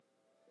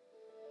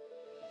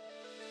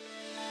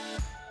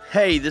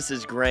Hey, this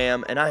is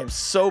Graham, and I am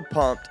so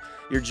pumped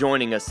you're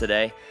joining us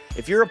today.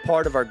 If you're a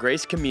part of our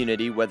Grace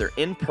community, whether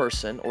in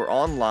person or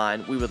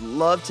online, we would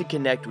love to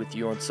connect with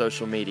you on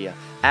social media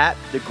at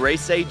The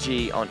Grace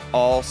AG on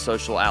all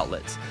social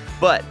outlets.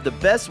 But the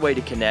best way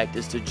to connect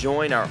is to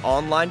join our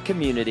online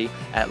community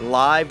at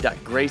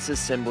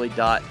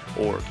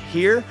live.graceassembly.org.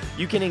 Here,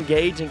 you can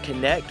engage and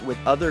connect with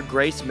other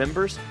Grace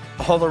members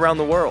all around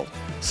the world.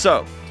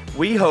 So,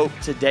 we hope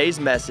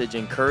today's message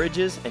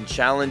encourages and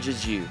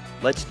challenges you.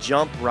 Let's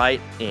jump right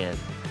in.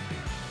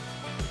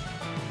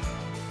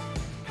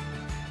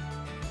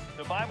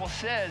 The Bible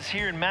says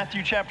here in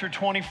Matthew chapter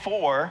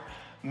 24,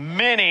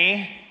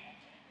 many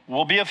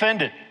will be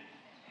offended.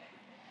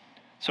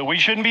 So we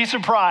shouldn't be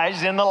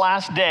surprised in the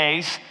last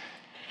days.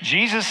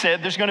 Jesus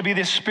said there's going to be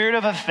this spirit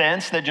of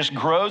offense that just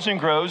grows and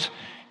grows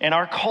in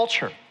our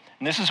culture.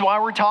 And this is why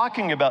we're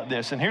talking about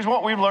this. And here's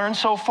what we've learned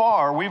so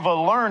far. We've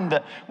learned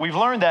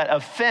that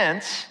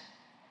offense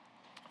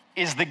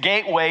is the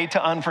gateway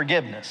to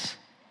unforgiveness.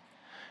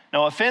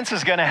 Now, offense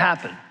is going to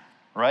happen,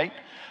 right?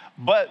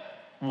 But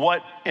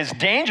what is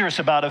dangerous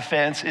about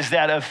offense is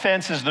that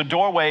offense is the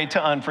doorway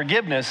to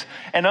unforgiveness.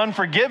 And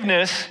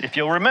unforgiveness, if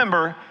you'll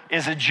remember,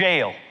 is a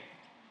jail.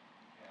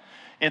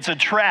 It's a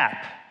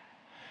trap.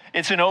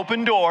 It's an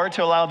open door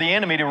to allow the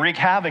enemy to wreak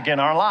havoc in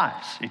our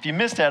lives. If you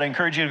missed that, I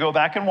encourage you to go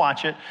back and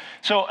watch it.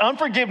 So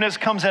unforgiveness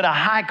comes at a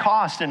high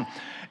cost.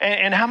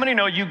 And how many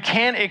know you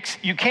can't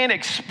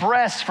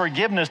express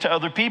forgiveness to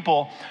other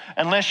people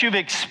unless you've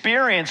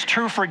experienced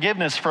true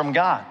forgiveness from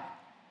God?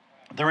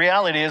 The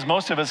reality is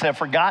most of us have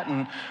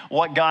forgotten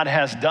what God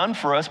has done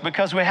for us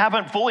because we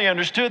haven't fully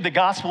understood the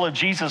gospel of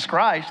Jesus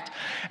Christ,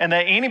 and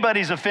that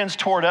anybody's offense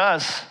toward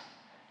us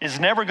is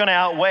never going to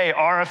outweigh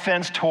our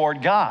offense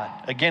toward God.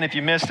 Again, if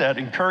you missed that, I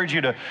encourage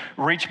you to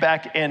reach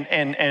back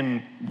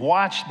and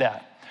watch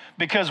that.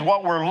 Because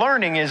what we're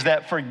learning is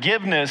that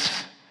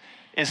forgiveness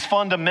is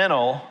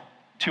fundamental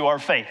to our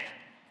faith.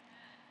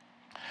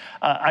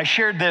 I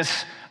shared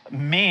this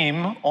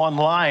meme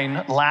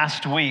online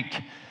last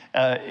week.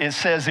 It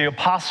says, the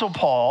Apostle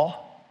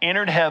Paul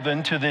entered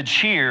heaven to the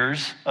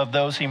cheers of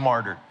those he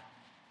martyred.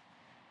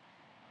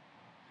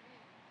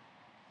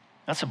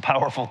 That's a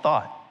powerful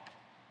thought.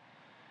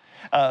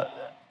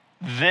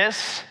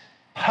 This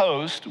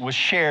post was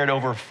shared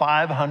over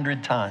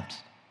 500 times.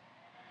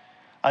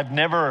 I've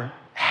never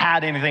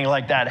had anything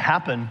like that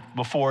happen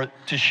before,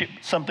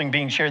 something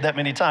being shared that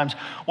many times.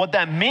 What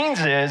that means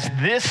is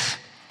this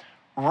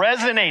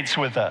resonates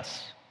with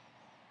us.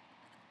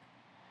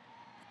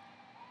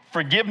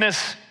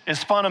 Forgiveness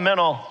is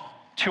fundamental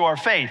to our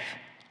faith.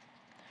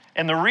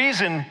 And the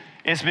reason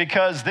is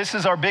because this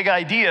is our big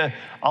idea.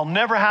 I'll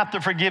never have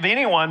to forgive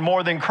anyone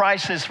more than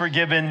Christ has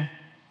forgiven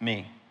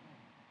me.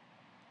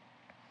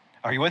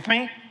 Are you with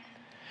me?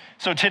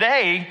 So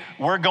today,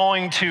 we're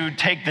going to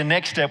take the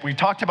next step. We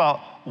talked about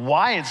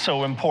why it's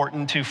so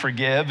important to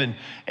forgive and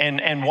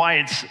why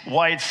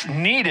it's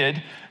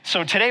needed.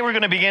 So today, we're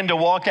going to begin to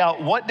walk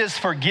out, what does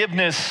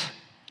forgiveness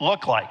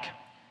look like?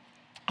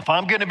 If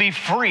I'm going to be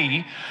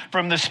free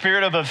from the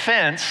spirit of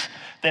offense,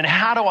 then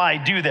how do I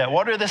do that?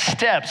 What are the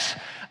steps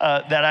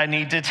that I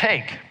need to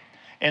take?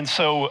 And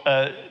so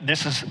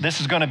this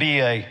is going to be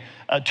a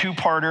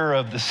two-parter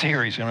of the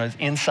series.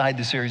 Inside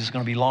the series, it's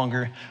going to be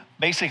longer.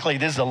 Basically,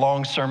 this is a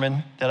long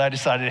sermon that I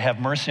decided to have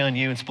mercy on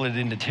you and split it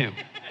into two.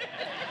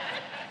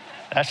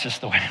 That's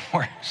just the way it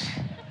works.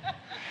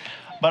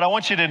 But I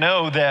want you to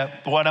know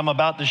that what I'm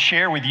about to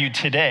share with you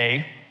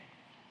today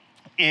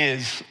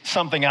is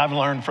something I've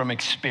learned from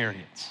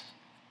experience.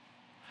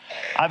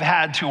 I've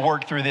had to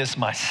work through this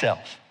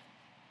myself.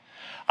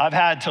 I've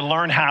had to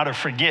learn how to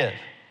forgive.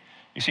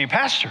 You see,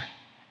 Pastor,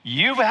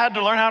 you've had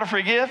to learn how to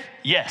forgive?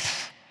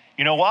 Yes.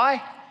 You know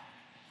why?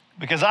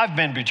 Because I've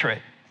been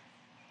betrayed.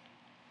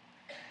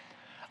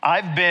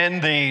 I've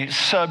been the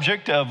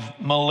subject of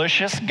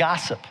malicious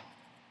gossip.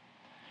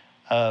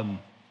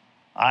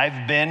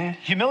 I've been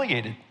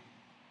humiliated.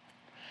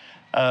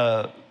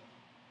 I've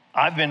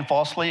been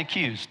falsely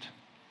accused.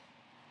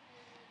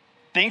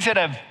 Things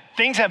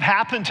have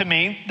happened to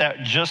me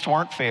that just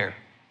weren't fair.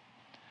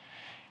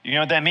 You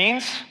know what that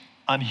means?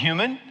 I'm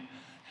human,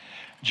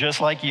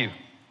 just like you.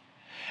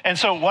 And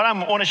so what I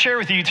want to share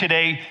with you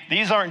today,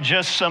 these aren't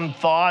just some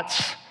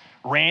thoughts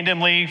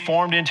randomly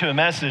formed into a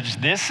message.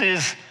 This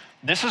is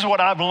what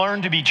I've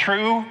learned to be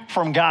true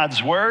from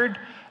God's word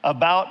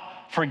about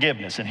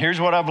forgiveness. And here's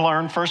what I've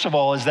learned, first of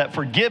all, is that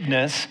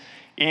forgiveness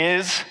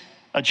is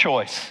a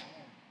choice.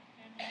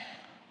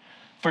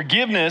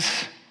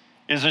 Forgiveness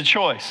is a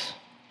choice.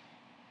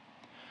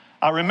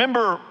 I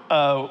remember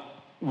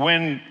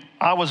when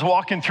I was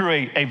walking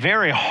through a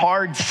very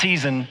hard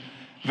season,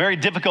 very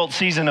difficult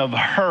season of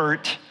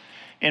hurt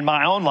in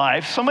my own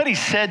life, somebody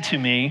said to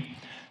me,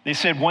 they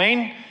said,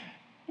 Wayne,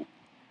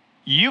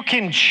 you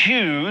can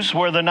choose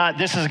whether or not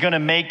this is going to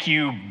make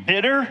you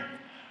bitter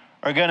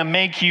or going to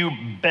make you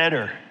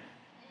better.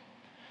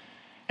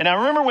 And I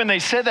remember when they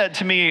said that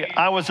to me,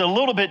 I was a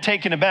little bit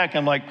taken aback.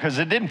 I'm like, because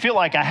it didn't feel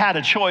like I had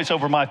a choice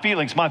over my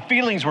feelings. My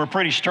feelings were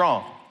pretty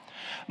strong.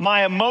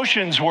 my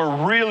emotions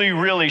were really,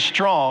 really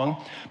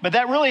strong, but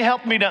that really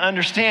helped me to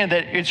understand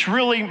that it's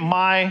really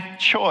my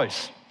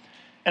choice.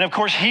 And of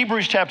course,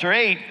 Hebrews chapter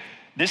 8,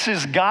 this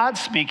is God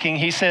speaking.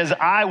 He says,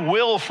 I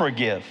will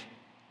forgive.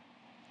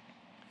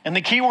 And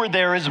the key word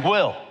there is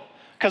will,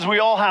 because we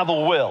all have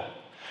a will,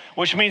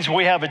 which means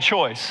we have a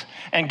choice.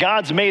 And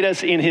God's made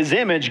us in his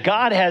image.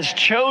 God has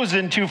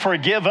chosen to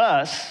forgive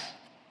us.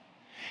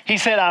 He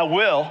said, I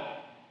will,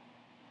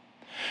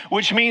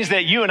 which means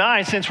that you and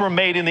I, since we're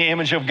made in the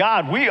image of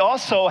God, we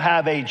also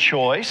have a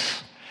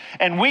choice.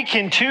 And we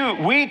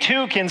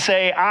too can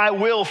say, I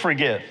will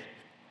forgive.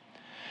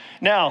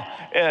 Now,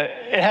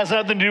 it has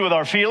nothing to do with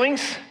our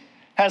feelings,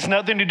 has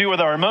nothing to do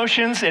with our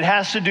emotions. It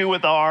has to do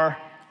with our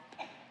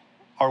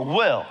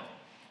will.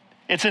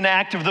 It's an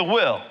act of the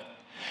will.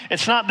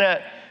 It's not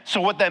that,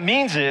 so what that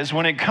means is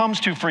when it comes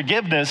to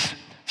forgiveness,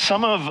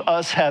 some of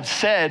us have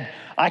said,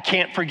 I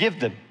can't forgive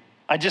them.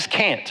 I just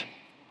can't.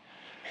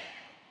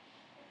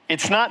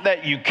 It's not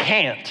that you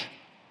can't.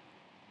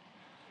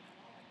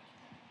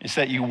 It's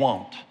that you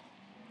won't.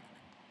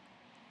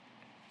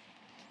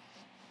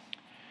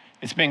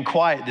 It's been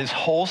quiet this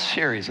whole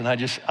series, and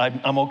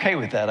I'm okay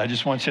with that. I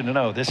just want you to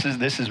know this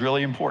is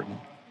really important.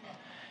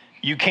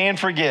 You can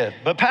forgive.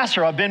 But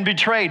Pastor, I've been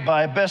betrayed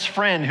by a best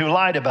friend who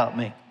lied about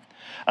me,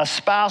 a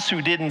spouse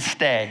who didn't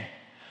stay,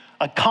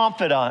 a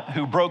confidant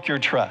who broke your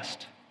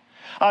trust.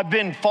 I've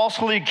been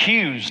falsely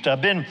accused.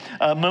 I've been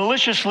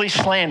maliciously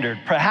slandered.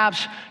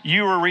 Perhaps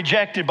you were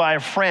rejected by a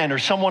friend or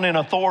someone in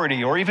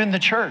authority or even the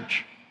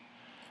church.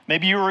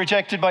 Maybe you were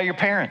rejected by your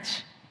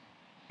parents.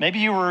 Maybe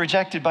you were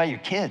rejected by your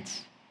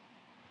kids.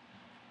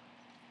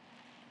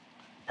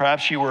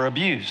 Perhaps you were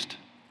abused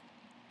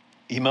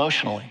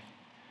emotionally,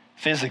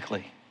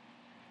 physically,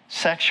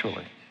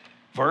 sexually,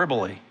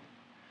 verbally,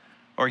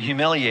 or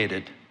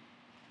humiliated,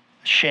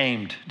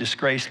 shamed,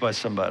 disgraced by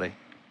somebody.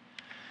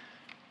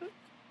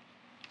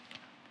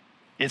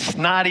 It's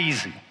not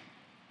easy,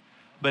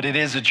 but it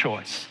is a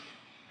choice.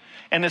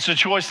 And it's a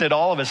choice that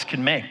all of us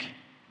can make.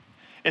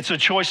 It's a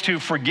choice to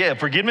forgive.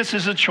 Forgiveness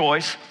is a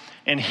choice,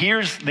 and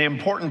here's the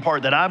important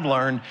part that I've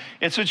learned.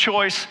 It's a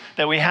choice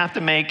that we have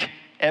to make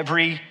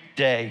every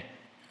day.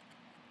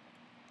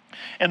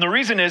 And the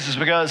reason is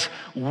because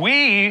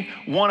we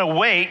want to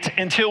wait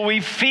until we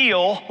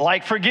feel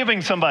like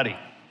forgiving somebody.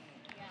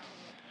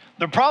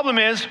 The problem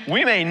is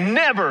we may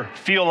never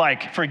feel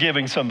like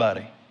forgiving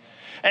somebody.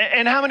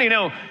 And how many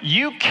know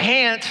you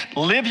can't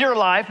live your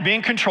life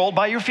being controlled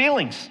by your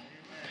feelings?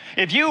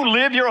 If you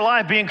live your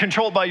life being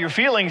controlled by your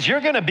feelings,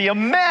 you're going to be a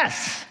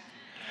mess.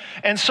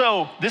 And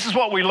so this is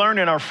what we learn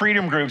in our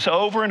freedom groups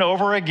over and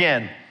over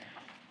again.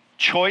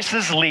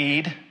 Choices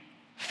lead,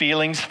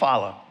 feelings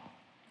follow.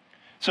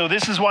 So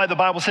this is why the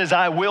Bible says,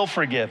 I will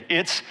forgive.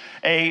 It's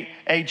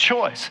a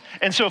choice.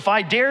 And so if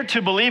I dare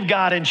to believe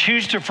God and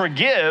choose to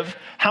forgive,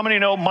 how many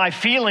know my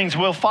feelings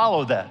will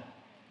follow that?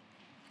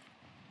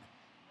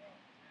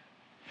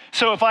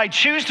 So if I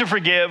choose to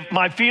forgive,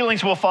 my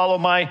feelings will follow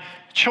my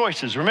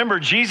choices. Remember,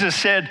 Jesus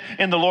said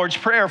in the Lord's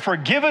Prayer,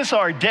 forgive us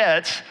our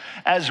debts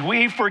as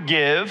we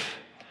forgive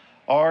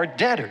our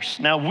debtors.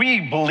 Now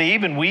we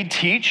believe and we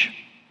teach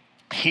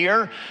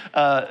here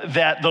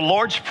that the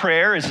Lord's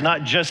Prayer is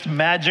not just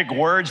magic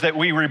words that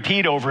we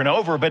repeat over and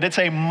over, but it's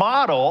a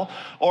model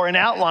or an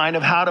outline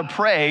of how to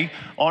pray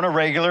on a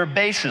regular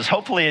basis,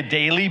 hopefully a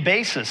daily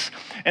basis.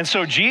 And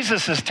so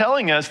Jesus is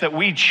telling us that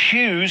we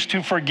choose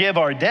to forgive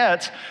our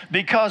debts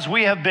because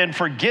we have been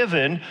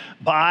forgiven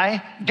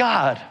by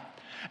God.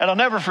 And I'll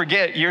never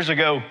forget, years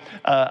ago,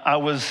 I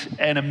was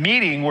in a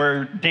meeting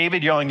where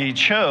David Yonggi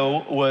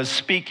Cho was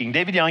speaking.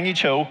 David Yonggi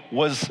Cho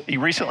he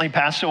recently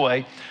passed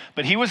away,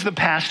 but he was the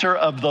pastor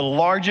of the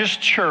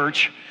largest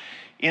church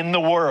in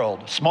the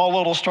world, small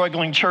little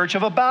struggling church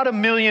of about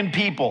 1 million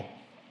people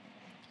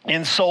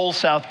in Seoul,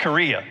 South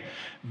Korea.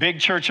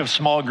 Big church of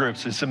small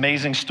groups. It's an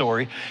amazing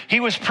story. He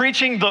was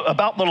preaching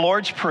about the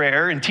Lord's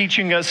Prayer and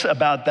teaching us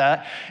about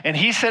that. And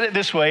he said it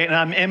this way, and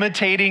I'm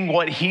imitating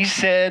what he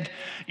said.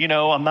 You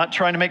know, I'm not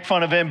trying to make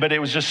fun of him, but it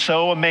was just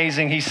so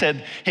amazing.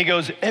 He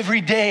goes,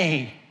 every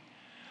day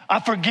I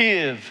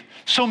forgive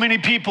so many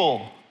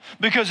people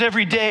because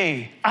every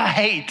day I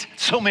hate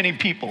so many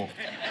people.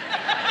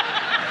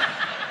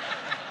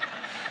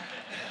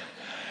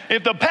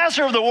 If the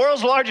pastor of the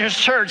world's largest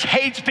church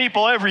hates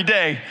people every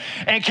day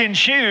and can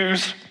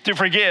choose to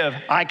forgive,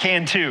 I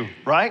can too,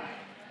 right?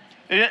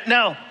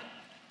 Now,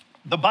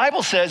 the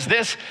Bible says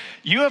this,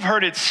 you have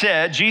heard it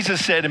said,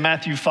 Jesus said in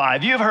Matthew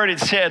 5, you have heard it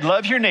said,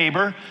 love your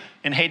neighbor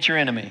and hate your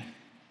enemy.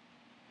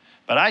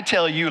 But I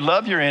tell you,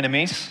 love your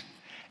enemies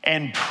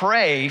and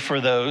pray for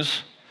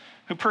those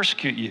who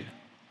persecute you.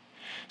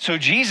 So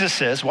Jesus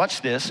says,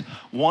 watch this,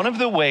 one of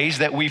the ways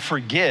that we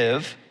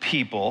forgive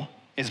people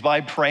is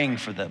by praying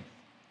for them.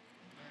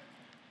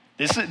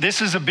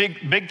 This is a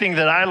big thing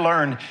that I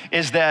learned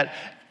is that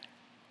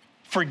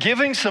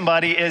forgiving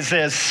somebody is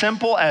as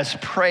simple as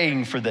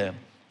praying for them.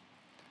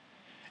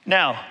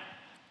 Now,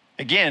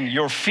 again,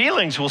 your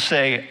feelings will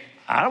say,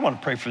 I don't want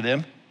to pray for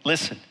them.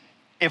 Listen,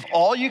 if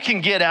all you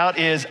can get out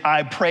is,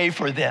 I pray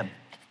for them,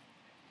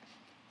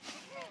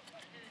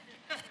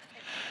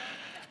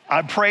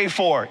 I pray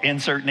for,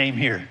 insert name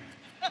here.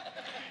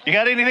 You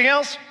got anything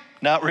else?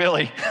 Not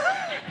really.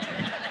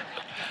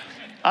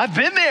 I've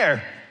been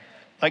there.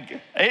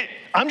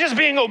 I'm just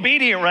being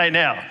obedient right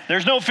now.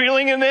 There's no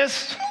feeling in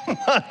this,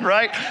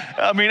 right?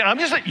 I mean,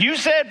 you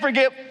said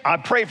forgive, I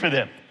pray for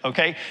them,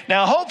 okay?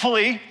 Now,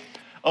 hopefully,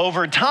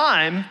 over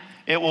time,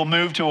 it will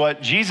move to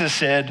what Jesus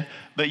said,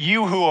 but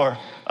you who are,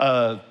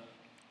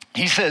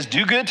 he says,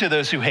 do good to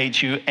those who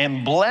hate you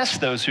and bless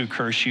those who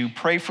curse you.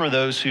 Pray for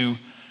those who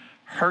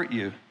hurt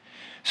you.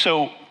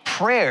 So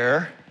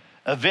prayer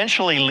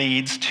eventually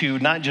leads to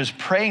not just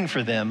praying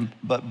for them,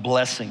 but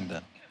blessing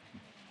them.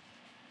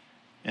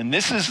 And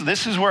this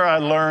is where I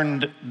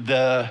learned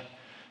the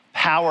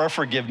power of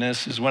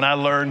forgiveness, is when I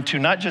learned to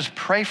not just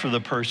pray for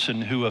the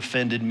person who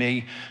offended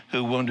me,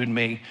 who wounded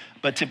me,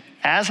 but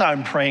as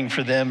I'm praying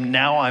for them,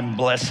 now I'm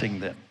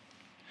blessing them.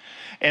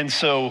 And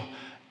so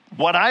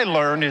what I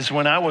learned is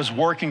when I was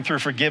working through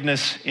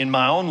forgiveness in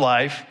my own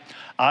life,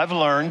 I've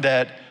learned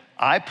that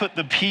I put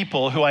the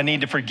people who I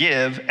need to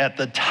forgive at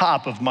the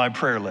top of my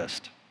prayer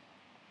list.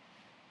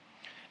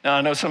 Now,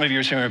 I know some of you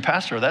are saying,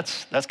 Pastor,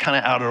 that's kind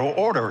of out of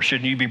order.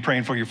 Shouldn't you be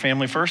praying for your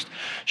family first?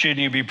 Shouldn't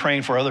you be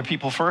praying for other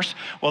people first?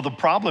 Well, the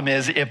problem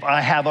is if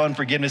I have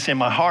unforgiveness in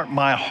my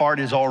heart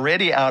is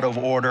already out of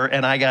order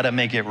and I got to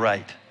make it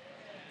right.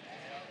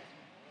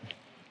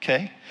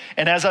 Okay?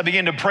 And as I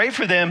begin to pray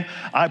for them,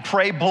 I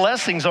pray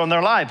blessings on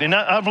their life. And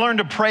I've learned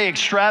to pray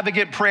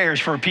extravagant prayers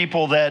for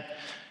people that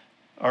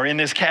are in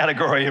this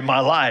category in my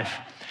life.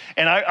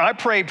 And I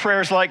pray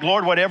prayers like,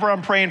 Lord, whatever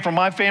I'm praying for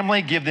my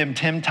family, give them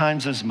 10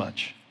 times as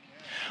much.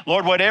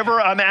 Lord,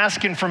 whatever I'm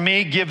asking for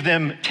me, give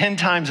them 10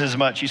 times as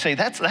much. You say,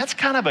 that's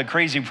kind of a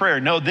crazy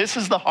prayer. No, this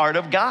is the heart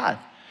of God.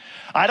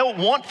 I don't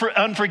want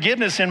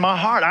unforgiveness in my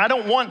heart. I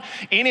don't want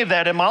any of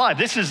that in my life.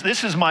 This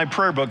is my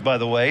prayer book, by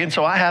the way. And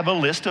so I have a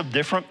list of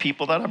different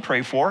people that I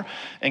pray for.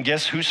 And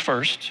guess who's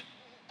first?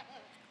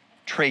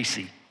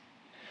 Tracy.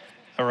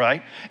 All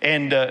right?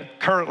 And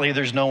currently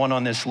there's no one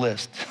on this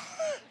list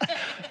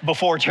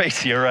before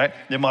Tracy, all right?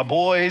 They're my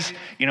boys,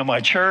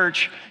 my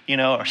church,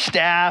 our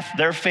staff,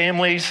 their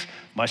families,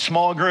 my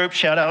small group.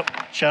 Shout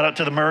out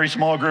to the Murray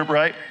small group,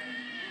 right?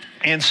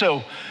 And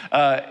so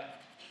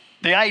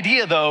the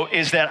idea, though,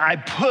 is that I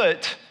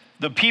put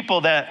the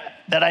people that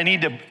I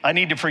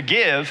need to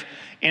forgive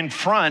in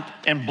front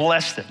and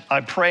bless them. I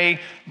pray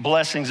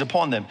blessings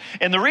upon them.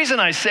 And the reason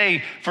I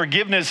say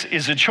forgiveness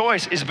is a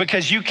choice is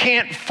because you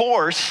can't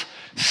force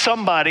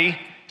somebody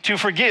to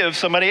forgive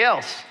somebody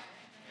else.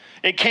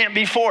 It can't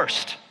be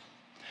forced.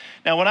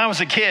 Now, when I was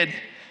a kid,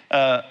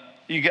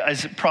 you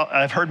guys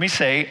I've heard me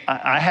say,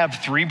 I have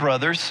 3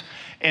 brothers,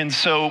 and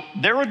so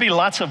there would be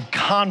lots of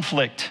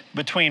conflict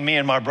between me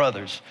and my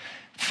brothers.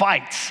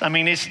 Fights. I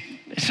mean, it's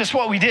just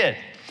what we did.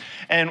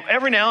 And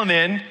every now and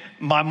then,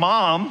 my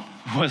mom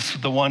was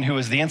the one who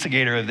was the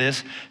instigator of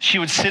this. She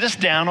would sit us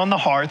down on the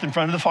hearth in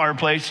front of the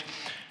fireplace,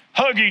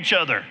 hug each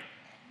other.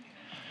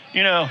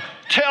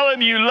 Tell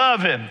him you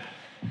love him.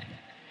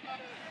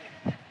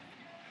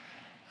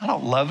 I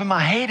don't love him,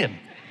 I hate him.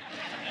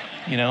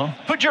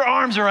 Put your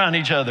arms around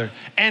each other.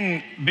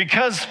 And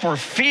because for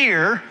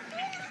fear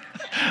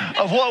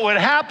of what would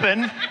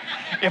happen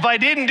if I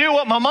didn't do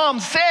what my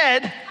mom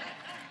said,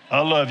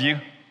 I love you.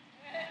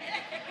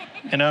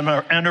 And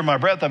under my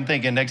breath, I'm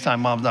thinking, next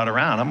time mom's not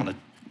around, I'm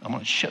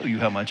gonna show you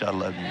how much I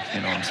love you.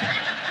 You know what I'm saying?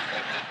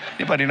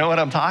 Anybody know what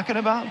I'm talking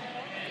about?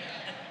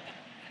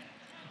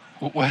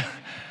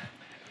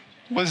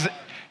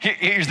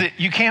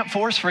 You can't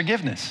force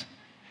forgiveness.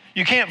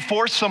 You can't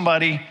force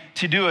somebody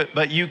to do it,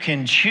 but you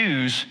can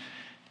choose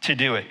to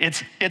do it.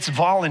 It's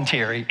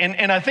voluntary.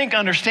 And I think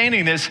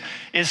understanding this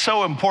is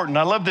so important.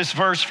 I love this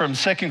verse from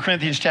 2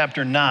 Corinthians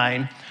chapter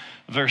 9,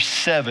 verse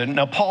 7.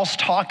 Now, Paul's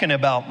talking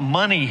about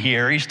money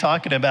here. He's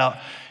talking about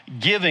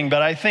giving,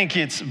 but I think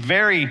it's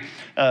very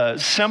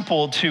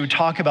simple to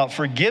talk about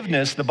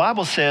forgiveness. The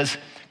Bible says,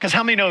 because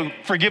how many know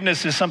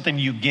forgiveness is something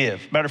you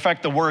give? Matter of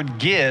fact, the word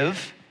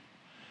give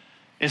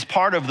is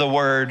part of the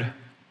word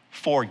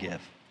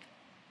forgive.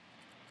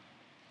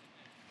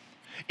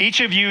 Each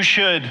of you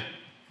should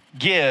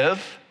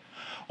give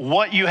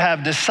what you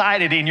have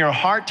decided in your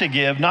heart to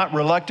give, not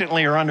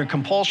reluctantly or under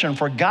compulsion,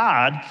 for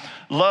God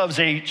loves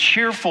a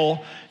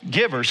cheerful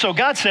giver. So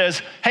God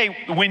says, hey,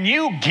 when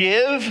you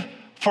give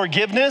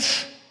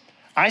forgiveness,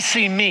 I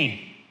see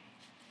me.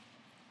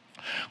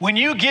 When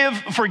you give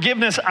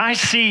forgiveness, I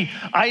see,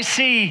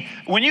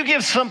 when you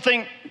give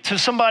something to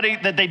somebody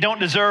that they don't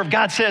deserve,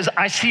 God says,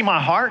 I see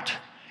my heart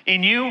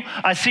in you,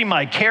 I see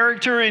my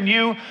character in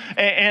you,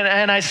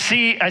 and I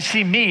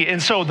see me.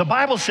 And so the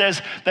Bible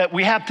says that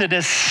we have to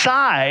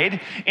decide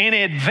in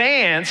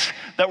advance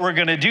that we're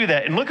gonna do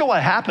that. And look at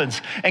what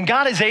happens. And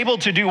God is able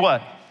to do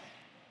what?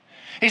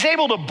 He's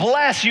able to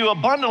bless you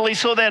abundantly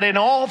so that in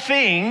all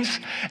things,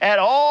 at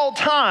all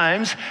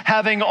times,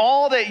 having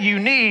all that you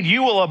need,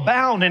 you will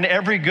abound in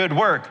every good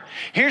work.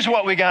 Here's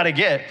what we got to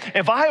get.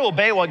 If I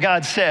obey what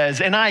God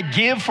says and I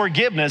give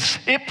forgiveness,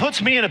 it puts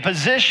me in a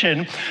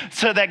position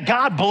so that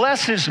God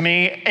blesses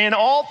me in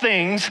all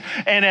things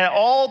and at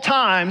all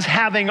times,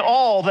 having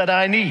all that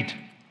I need.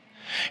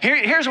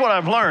 Here's what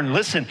I've learned.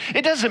 Listen,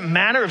 it doesn't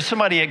matter if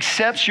somebody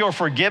accepts your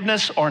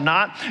forgiveness or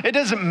not. It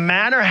doesn't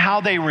matter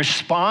how they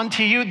respond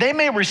to you. They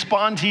may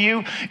respond to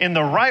you in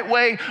the right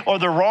way or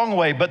the wrong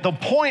way. But the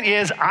point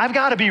is, I've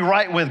got to be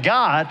right with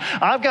God.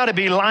 I've got to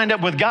be lined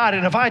up with God.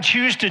 And if I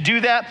choose to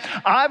do that,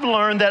 I've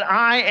learned that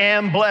I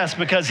am blessed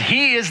because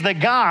He is the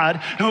God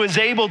who is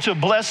able to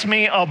bless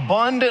me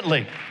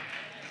abundantly.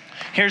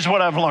 Here's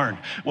what I've learned.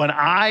 When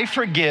I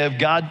forgive,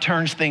 God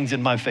turns things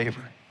in my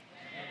favor.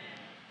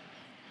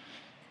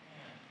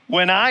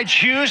 When I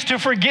choose to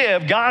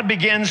forgive, God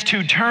begins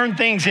to turn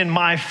things in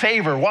my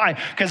favor. Why?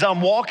 Because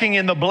I'm walking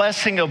in the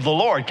blessing of the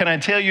Lord. Can I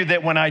tell you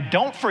that when I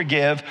don't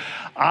forgive,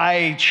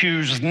 I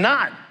choose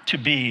not to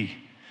be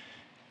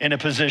in a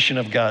position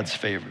of God's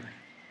favor?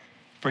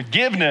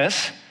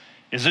 Forgiveness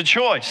is a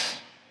choice.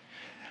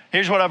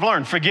 Here's what I've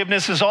learned.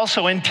 Forgiveness is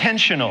also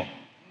intentional.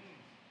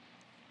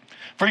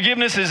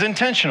 Forgiveness is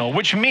intentional,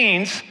 which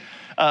means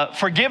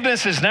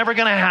forgiveness is never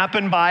going to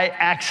happen by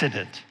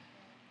accident.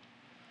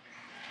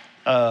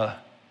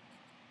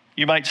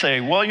 You might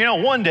say,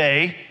 well, one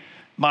day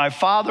my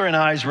father and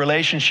I's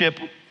relationship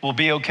will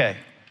be okay.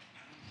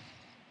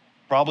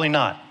 Probably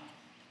not.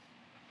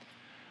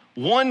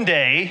 One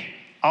day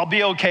I'll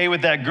be okay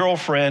with that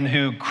girlfriend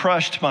who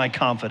crushed my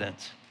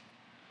confidence.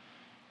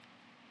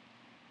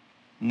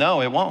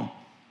 No, it won't.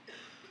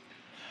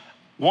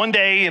 One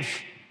day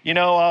if,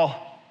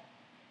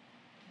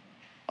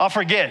 I'll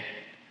forget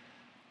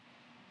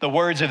the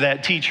words of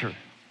that teacher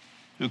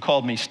who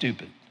called me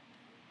stupid.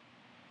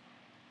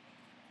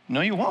 No,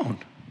 you won't.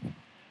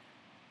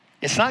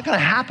 It's not going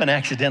to happen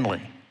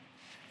accidentally.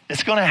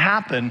 It's going to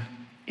happen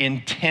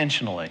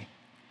intentionally.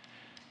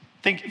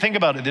 Think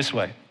about it this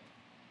way.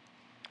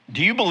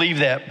 Do you believe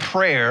that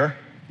prayer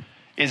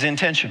is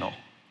intentional?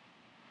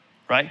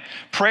 Right?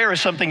 Prayer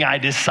is something I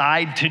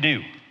decide to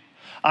do.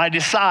 I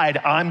decide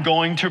I'm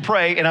going to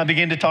pray and I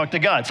begin to talk to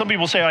God. Some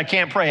people say I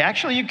can't pray.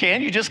 Actually, you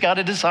can. You just got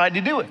to decide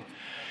to do it.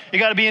 You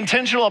got to be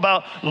intentional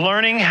about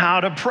learning how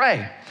to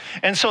pray.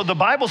 And so the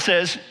Bible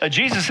says,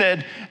 Jesus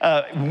said,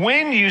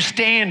 when you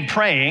stand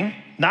praying,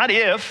 not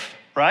if,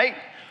 right?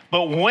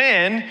 But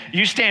when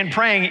you stand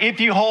praying, if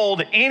you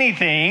hold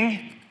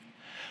anything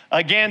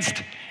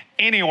against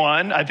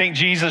anyone, I think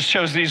Jesus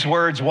chose these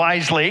words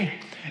wisely,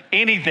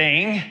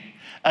 anything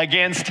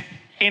against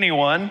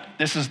anyone.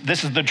 This is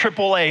the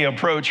AAA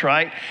approach,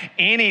 right?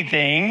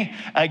 Anything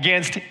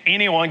against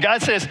anyone.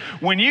 God says,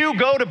 when you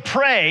go to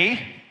pray,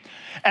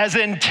 as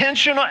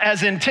intentional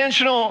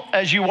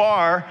as you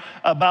are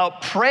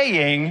about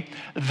praying,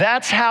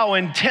 that's how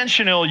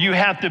intentional you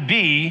have to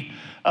be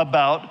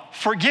about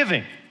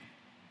forgiving.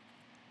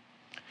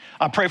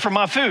 I pray for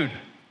my food,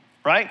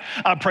 right?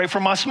 I pray for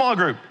my small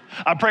group.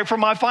 I pray for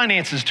my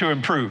finances to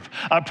improve.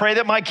 I pray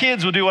that my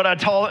kids will do what I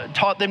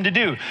taught them to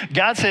do.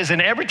 God says,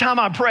 and every time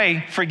I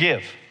pray,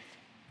 forgive.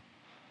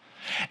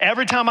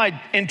 Every time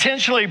I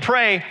intentionally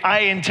pray,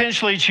 I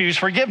intentionally choose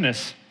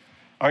forgiveness.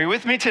 Are you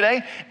with me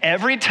today?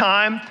 Every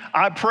time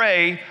I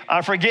pray,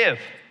 I forgive.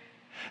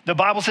 The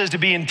Bible says to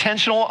be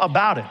intentional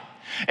about it.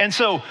 And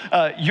so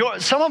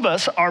some of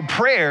us, our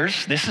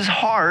prayers, this is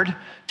hard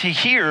to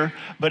hear,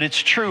 but it's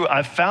true.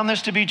 I've found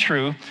this to be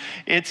true.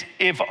 It's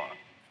if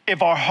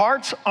our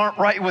hearts aren't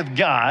right with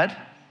God,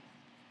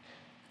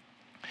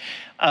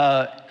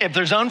 if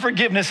there's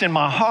unforgiveness in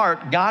my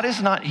heart, God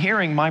is not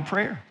hearing my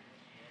prayer.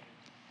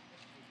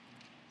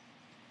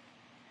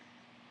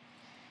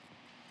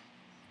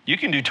 You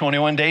can do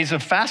 21 days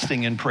of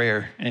fasting and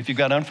prayer, and if you've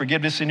got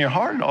unforgiveness in your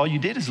heart, all you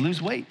did is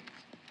lose weight.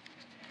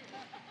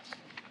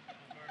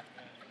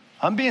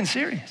 I'm being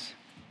serious.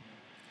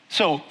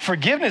 So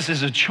forgiveness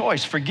is a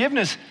choice.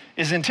 Forgiveness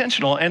is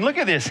intentional. And look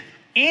at this,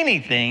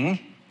 anything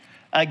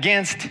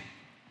against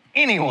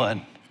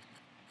anyone.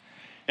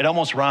 It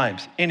almost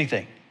rhymes,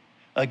 anything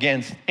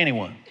against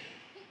anyone.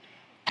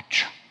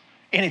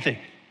 Anything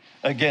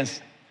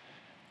against,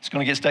 it's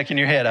gonna get stuck in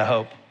your head, I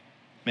hope.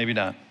 Maybe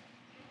not.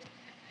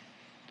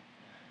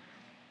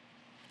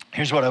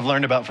 Here's what I've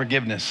learned about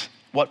forgiveness,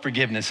 what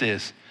forgiveness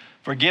is.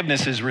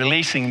 Forgiveness is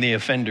releasing the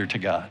offender to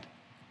God.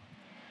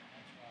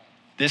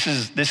 This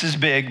is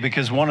big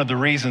because one of the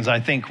reasons I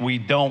think we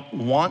don't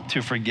want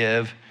to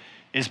forgive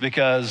is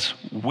because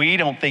we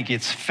don't think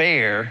it's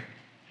fair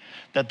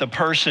that the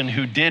person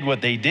who did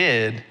what they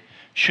did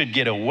should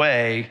get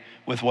away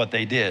with what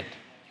they did.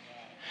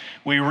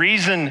 We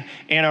reason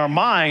in our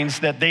minds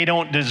that they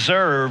don't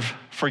deserve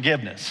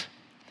forgiveness.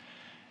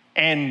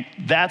 And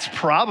that's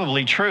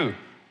probably true.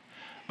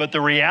 But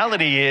the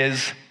reality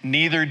is,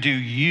 neither do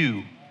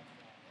you.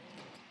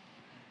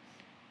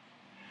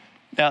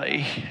 Now,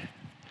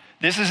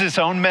 this is its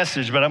own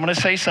message, but I'm going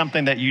to say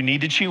something that you need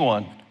to chew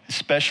on,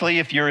 especially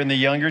if you're in the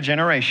younger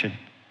generation.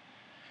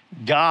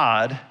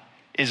 God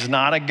is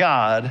not a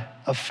God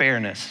of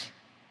fairness.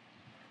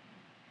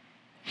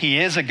 He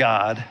is a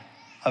God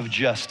of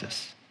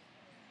justice.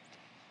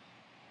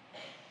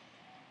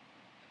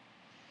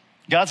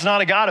 God's not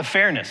a God of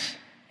fairness.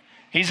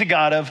 He's a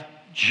God of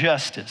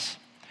justice.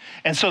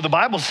 And so the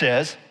Bible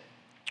says,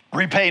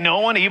 Repay no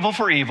one evil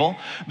for evil,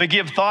 but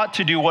give thought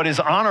to do what is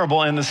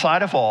honorable in the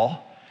sight of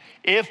all.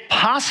 If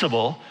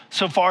possible,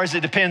 so far as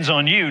it depends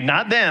on you,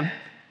 not them,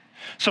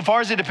 so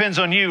far as it depends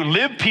on you,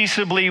 live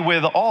peaceably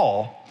with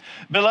all.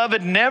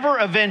 Beloved, never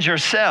avenge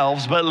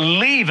yourselves, but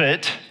leave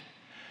it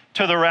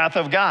to the wrath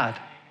of God.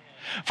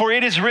 For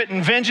it is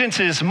written, vengeance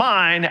is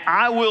mine,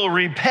 I will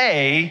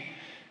repay,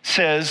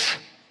 says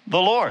the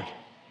Lord.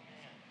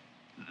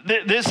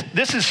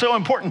 This is so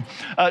important.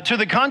 To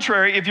the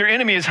contrary, if your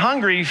enemy is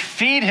hungry,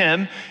 feed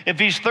him. If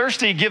he's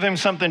thirsty, give him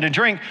something to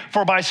drink.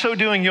 For by so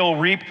doing, you'll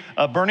reap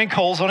burning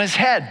coals on his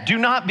head. Do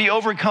not be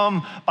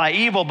overcome by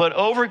evil, but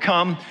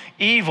overcome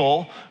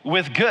evil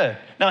with good.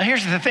 Now,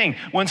 here's the thing.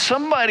 When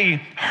somebody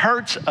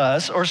hurts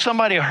us or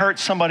somebody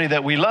hurts somebody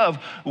that we love,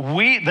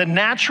 the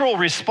natural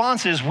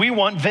response is we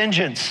want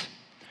vengeance,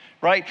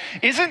 right?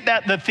 Isn't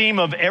that the theme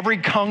of every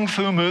kung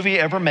fu movie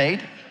ever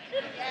made?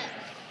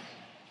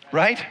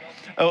 Right?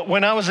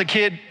 When I was a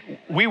kid,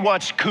 we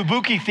watched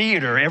Kabuki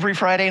theater every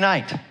Friday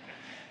night.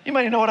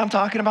 Anybody know what I'm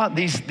talking about?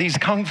 These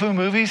kung fu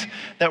movies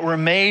that were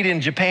made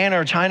in Japan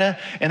or China,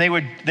 and they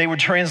would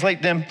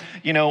translate them,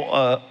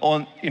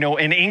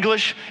 in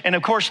English. And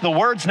of course, the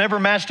words never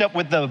matched up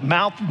with the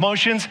mouth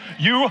motions.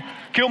 You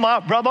kill my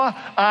brother,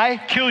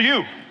 I kill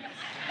you.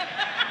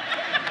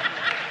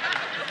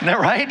 Isn't that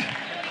right?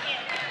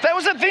 That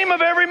was the theme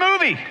of every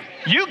movie.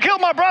 You kill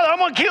my brother, I'm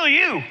gonna kill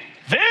you.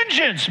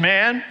 Vengeance,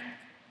 man.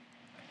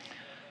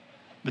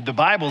 But the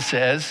Bible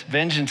says,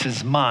 vengeance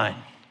is mine,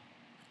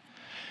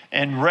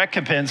 and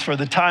recompense for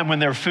the time when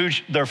their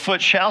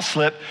foot shall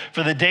slip,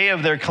 for the day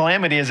of their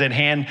calamity is at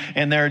hand,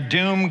 and their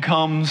doom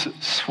comes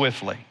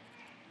swiftly.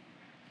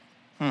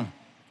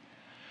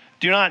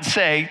 Do not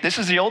say, this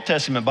is the Old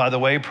Testament, by the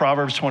way,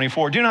 Proverbs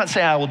 24. Do not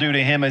say, I will do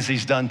to him as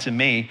he's done to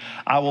me.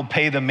 I will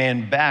pay the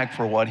man back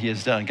for what he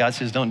has done. God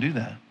says, don't do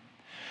that.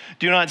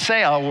 Do not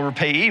say, I will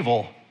repay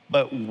evil,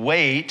 but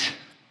wait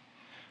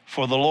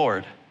for the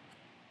Lord.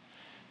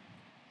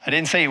 I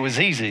didn't say it was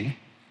easy,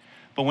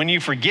 but when you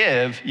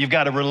forgive, you've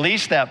got to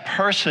release that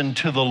person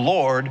to the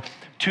Lord,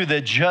 to the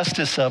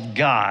justice of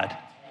God.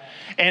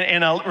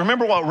 And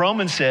remember what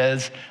Romans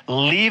says,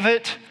 leave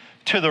it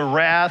to the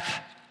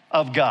wrath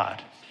of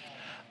God.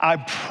 I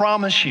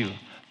promise you,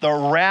 the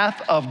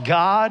wrath of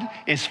God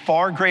is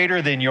far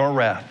greater than your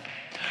wrath.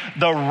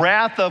 The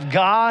wrath of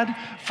God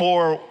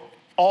for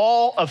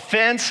all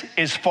offense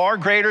is far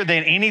greater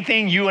than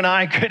anything you and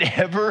I could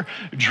ever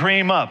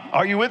dream up.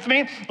 Are you with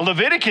me?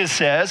 Leviticus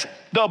says,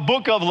 the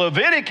book of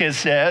Leviticus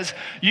says,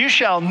 you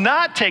shall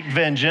not take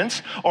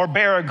vengeance or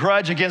bear a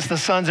grudge against the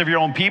sons of your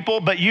own people,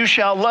 but you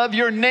shall love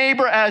your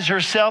neighbor as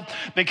yourself,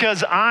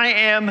 because I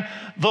am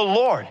the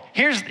Lord.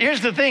 Here's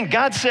the thing.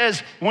 God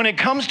says, when it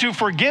comes to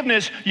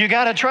forgiveness, you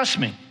got to trust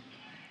me.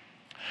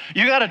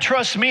 You got to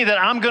trust me that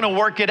I'm going to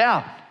work it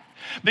out.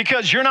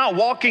 Because you're not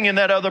walking in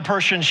that other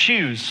person's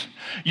shoes.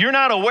 You're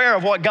not aware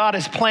of what God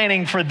is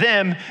planning for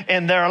them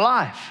in their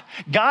life.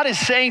 God is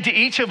saying to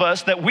each of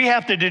us that we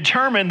have to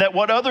determine that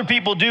what other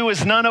people do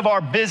is none of our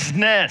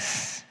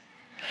business.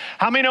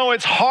 How many know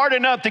it's hard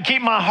enough to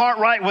keep my heart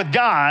right with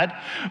God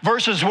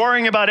versus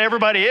worrying about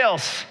everybody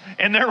else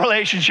in their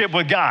relationship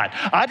with God?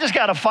 I just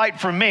got to fight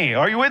for me.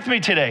 Are you with me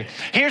today?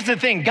 Here's the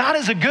thing. God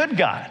is a good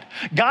God.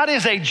 God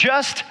is a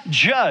just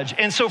judge.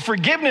 And so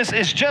forgiveness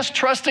is just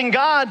trusting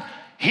God.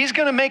 He's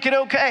going to make it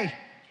okay.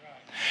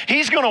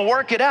 He's going to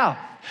work it out.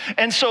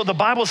 And so the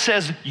Bible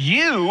says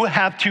you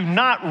have to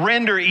not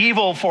render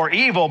evil for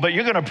evil, but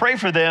you're going to pray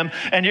for them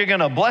and you're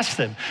going to bless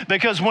them.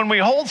 Because when we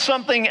hold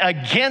something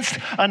against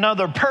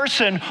another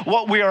person,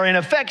 what we are in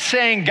effect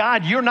saying,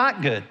 God, you're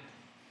not good.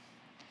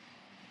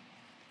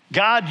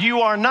 God, you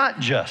are not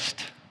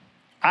just.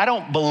 I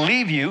don't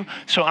believe you,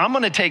 so I'm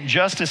going to take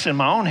justice in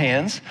my own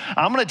hands.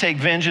 I'm going to take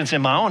vengeance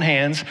in my own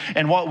hands.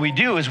 And what we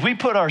do is we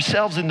put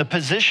ourselves in the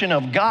position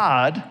of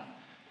God,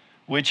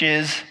 which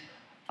is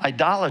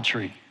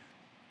idolatry,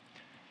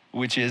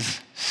 which is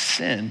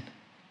sin.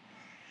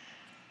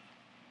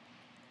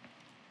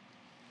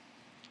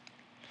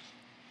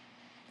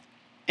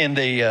 In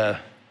the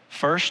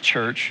first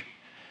church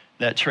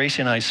that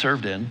Tracy and I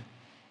served in,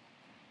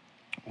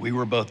 we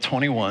were both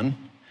 21.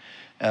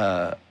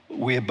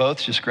 We had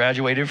both just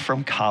graduated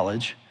from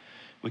college.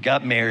 We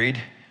got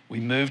married. We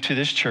moved to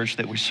this church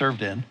that we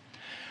served in.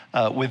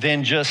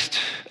 Within just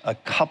a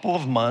couple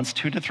of months,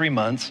 2 to 3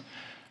 months,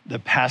 the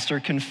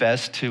pastor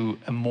confessed to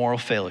a moral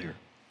failure.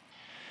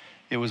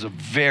 It was a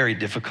very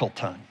difficult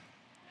time.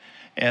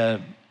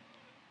 And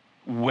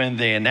when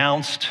they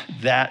announced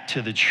that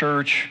to the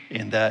church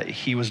and that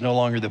he was no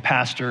longer the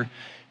pastor,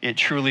 it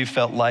truly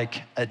felt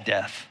like a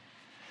death,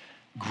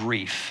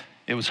 grief.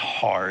 It was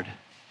hard.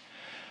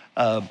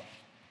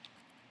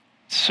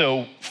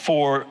 So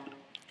for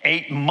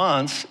 8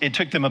 months, it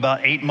took them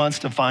about 8 months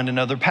to find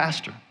another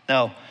pastor.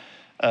 Now,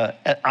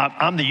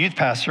 I'm the youth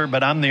pastor,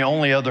 but I'm the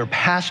only other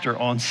pastor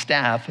on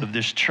staff of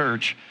this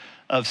church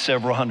of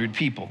several hundred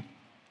people.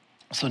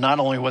 So not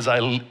only was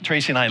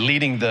Tracy and I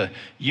leading the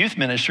youth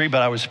ministry,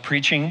 but I was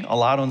preaching a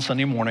lot on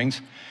Sunday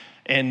mornings.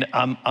 And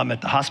I'm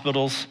at the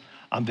hospitals,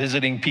 I'm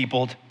visiting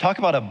people. Talk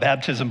about a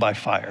baptism by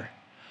fire.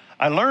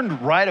 I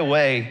learned right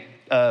away,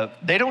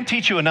 they don't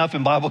teach you enough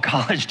in Bible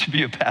college to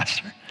be a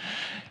pastor.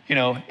 You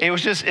know, it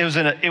was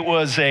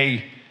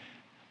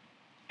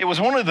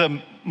one of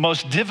the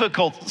most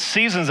difficult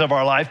seasons of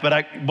our life,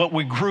 but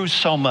we grew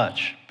so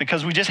much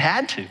because we just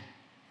had to.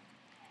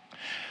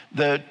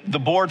 The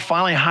board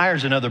finally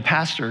hires another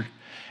pastor,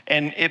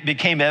 and it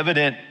became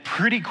evident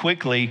pretty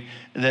quickly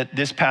that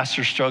this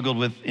pastor struggled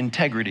with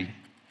integrity,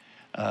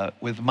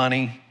 with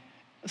money,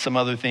 some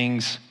other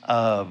things.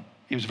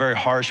 He was very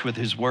harsh with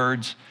his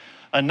words,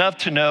 enough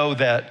to know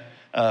that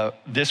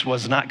this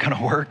was not going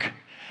to work.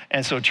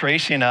 And so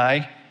Tracy and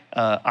I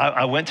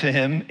went to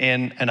him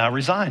and I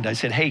resigned. I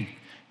said, hey,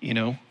 you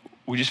know,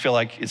 we just feel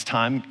like it's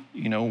time,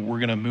 you know, we're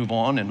going to move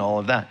on and all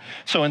of that.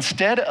 So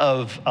instead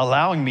of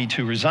allowing me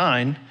to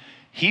resign,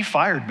 he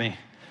fired me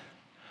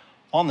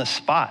on the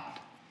spot.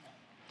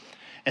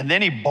 And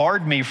then he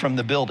barred me from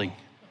the building.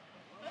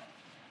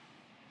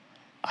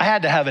 I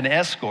had to have an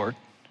escort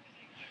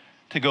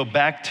to go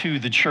back to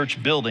the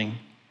church building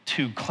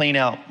to clean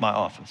out my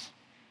office.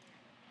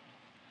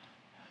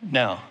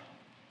 Now,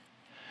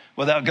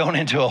 without going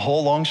into a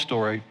whole long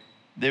story,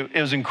 it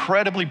was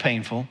incredibly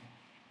painful,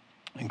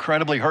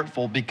 incredibly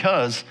hurtful,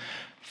 because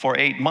for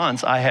 8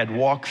 months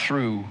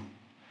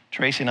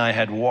Tracy and I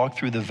had walked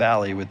through the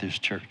valley with this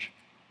church.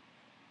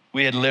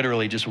 We had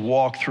literally just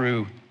walked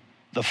through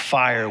the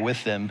fire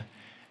with them,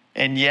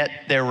 and yet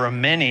there were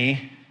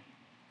many.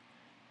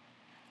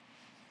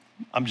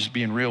 I'm just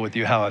being real with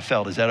you how I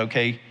felt. Is that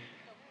okay?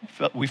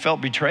 We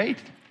felt betrayed.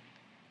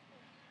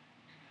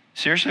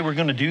 Seriously, we're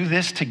going to do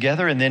this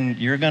together and then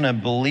you're going to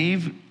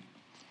believe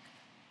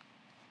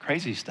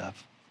crazy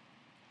stuff.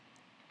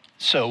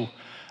 So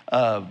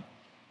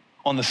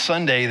on the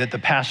Sunday that the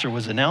pastor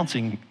was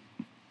announcing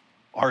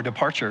our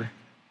departure,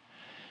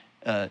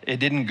 it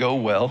didn't go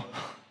well.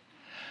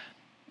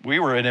 We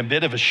were in a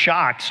bit of a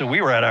shock, so we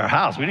were at our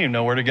house. We didn't even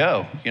know where to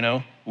go, you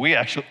know. We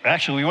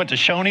actually we went to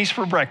Shoney's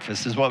for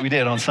breakfast is what we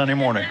did on Sunday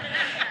morning.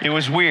 It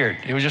was weird.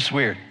 It was just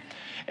weird.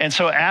 And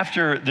so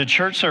after the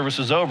church service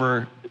was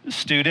over,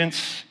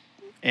 students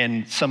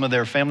and some of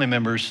their family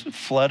members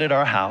flooded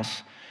our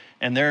house,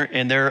 and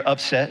they're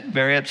upset,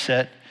 very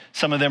upset.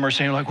 Some of them are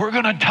saying, like, we're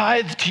going to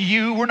tithe to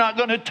you. We're not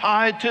going to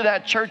tithe to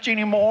that church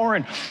anymore.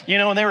 And, you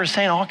know, and they were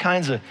saying all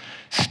kinds of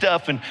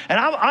stuff. And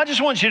I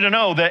just want you to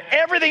know that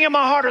everything in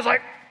my heart is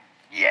like,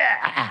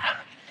 yeah.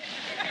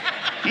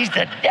 He's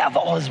the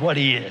devil is what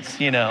he is,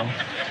 you know.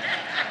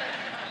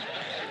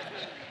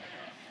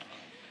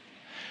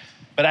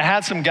 But I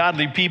had some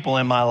godly people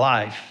in my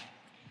life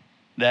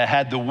that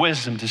had the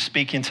wisdom to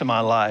speak into my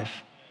life.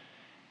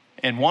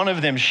 And one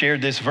of them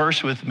shared this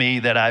verse with me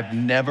that I've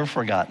never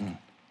forgotten.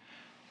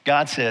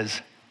 God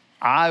says,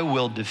 I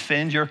will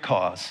defend your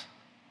cause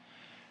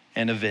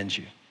and avenge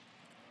you.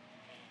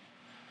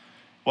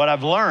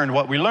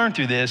 What we learned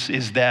through this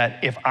is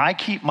that if I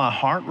keep my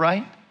heart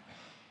right,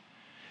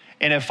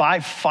 and if I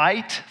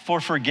fight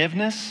for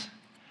forgiveness,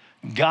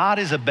 God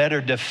is a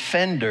better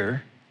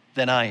defender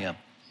than I am.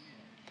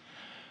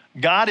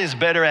 God is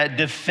better at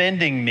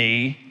defending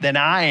me than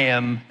I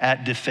am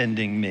at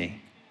defending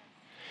me.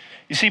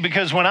 You see,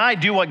 because when I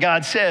do what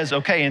God says,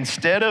 okay,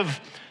 instead of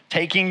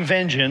taking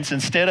vengeance,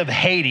 instead of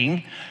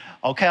hating,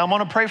 okay, I'm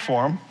gonna pray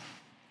for him,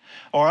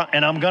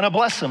 and I'm gonna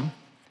bless him.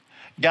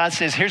 God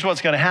says, here's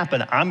what's gonna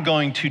happen. I'm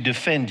going to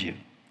defend you,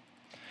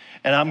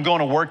 and I'm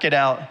gonna work it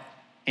out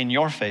in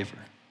your favor.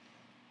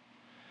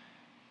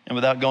 And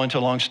without going into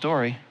a long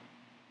story,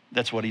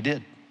 that's what he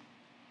did.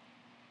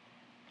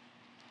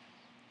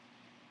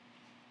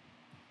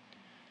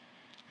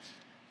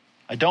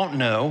 I don't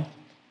know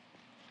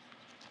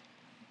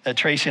that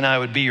Tracy and I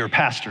would be your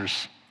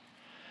pastors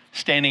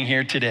standing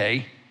here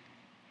today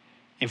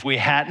if we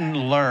hadn't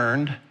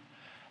learned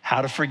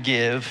how to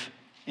forgive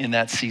in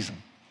that season.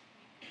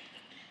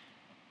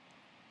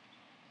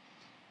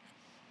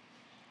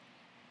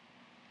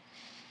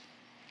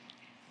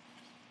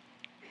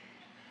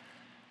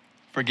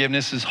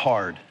 Forgiveness is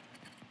hard.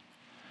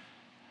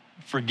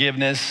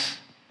 Forgiveness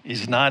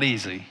is not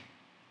easy,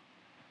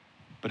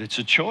 but it's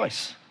a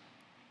choice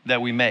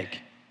that we make,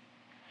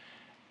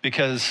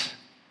 because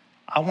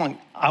I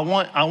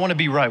want to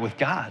be right with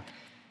God.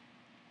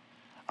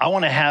 I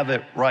want to have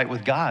it right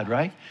with God,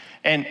 right?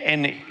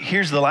 And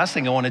here's the last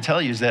thing I want to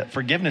tell you is that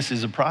forgiveness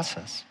is a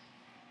process.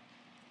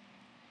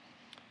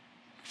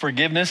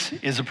 Forgiveness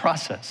is a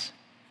process.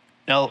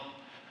 Now,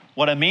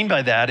 what I mean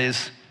by that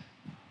is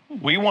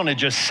we want to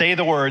just say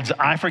the words,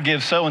 I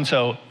forgive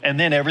so-and-so, and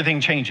then everything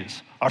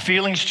changes. Our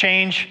feelings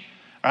change,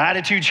 our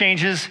attitude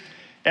changes,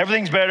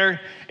 everything's better,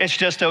 it's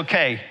just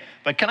okay.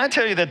 But can I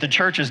tell you that the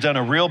church has done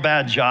a real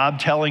bad job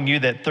telling you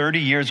that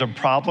 30 years of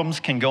problems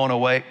can go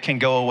away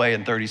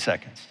in 30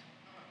 seconds?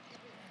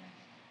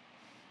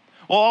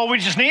 Well, we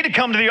just need to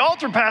come to the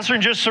altar, Pastor,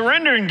 and just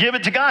surrender and give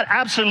it to God.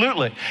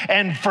 Absolutely.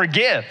 And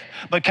forgive.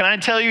 But can I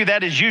tell you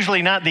that is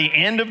usually not the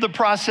end of the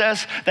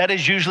process. That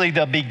is usually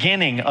the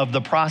beginning of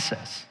the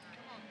process,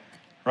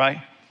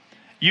 right?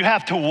 You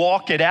have to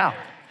walk it out.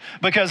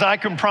 because I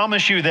can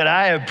promise you that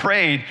I have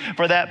prayed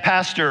for that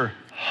pastor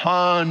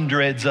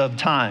hundreds of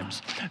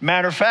times.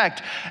 Matter of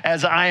fact,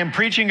 as I am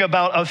preaching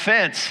about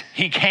offense,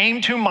 he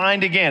came to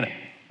mind again.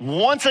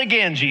 Once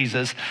again,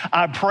 Jesus,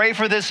 I pray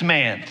for this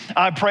man.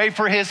 I pray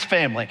for his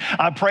family.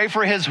 I pray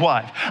for his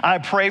wife. I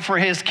pray for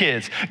his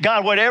kids.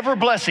 God, whatever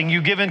blessing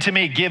you give to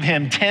me, give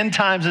him 10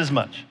 times as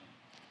much.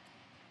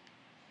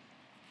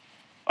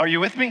 Are you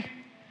with me?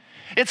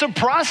 It's a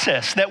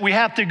process that we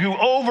have to go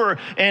over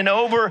and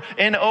over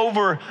and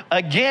over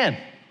again.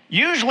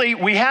 Usually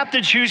we have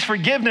to choose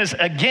forgiveness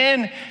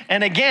again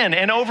and again.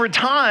 And over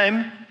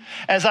time,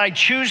 as I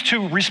choose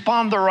to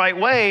respond the right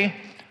way,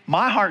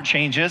 my heart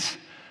changes,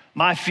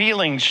 my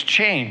feelings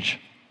change.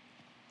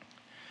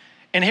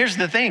 And here's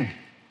the thing,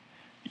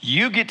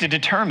 you get to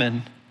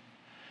determine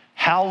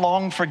how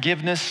long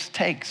forgiveness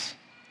takes,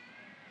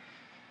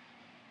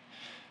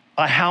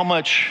 by how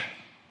much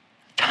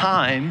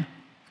time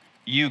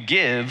you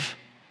give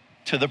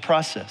to the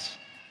process.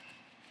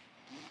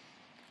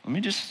 Let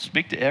me just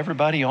speak to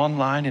everybody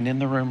online and in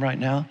the room right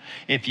now.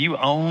 If you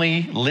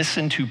only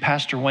listen to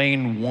Pastor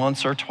Wayne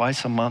once or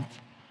twice a month,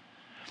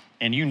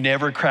 and you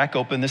never crack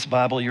open this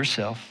Bible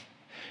yourself,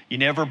 you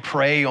never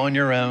pray on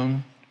your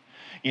own,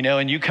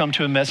 and you come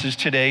to a message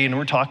today and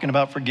we're talking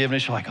about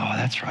forgiveness, you're like, oh,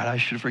 that's right, I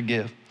should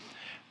forgive.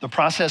 The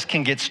process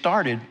can get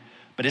started,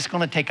 but it's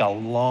gonna take a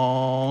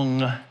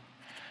long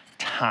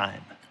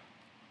time.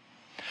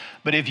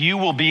 But if you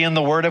will be in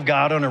the Word of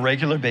God on a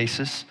regular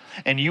basis,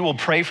 and you will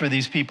pray for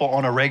these people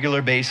on a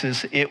regular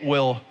basis, it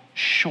will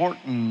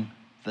shorten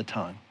the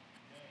time.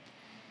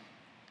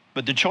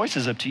 But the choice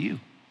is up to you,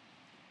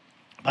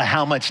 by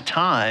how much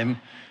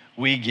time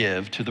we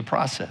give to the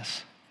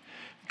process.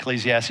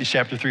 Ecclesiastes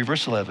chapter 3,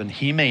 verse 11,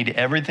 he made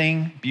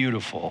everything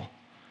beautiful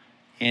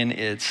in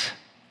its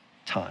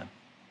time.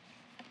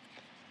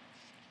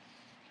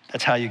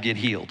 That's how you get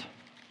healed.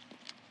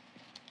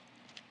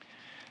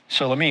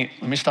 So let me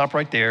stop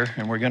right there,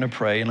 and we're gonna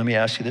pray, and let me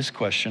ask you this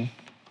question.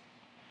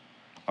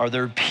 Are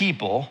there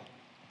people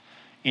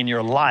in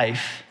your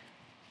life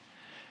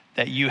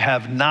that you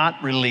have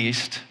not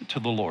released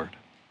to the Lord?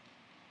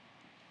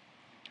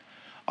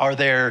 Are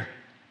there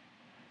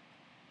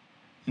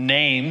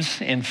names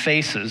and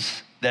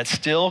faces that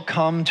still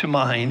come to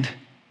mind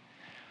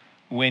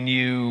when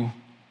you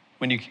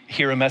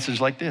hear a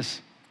message like this?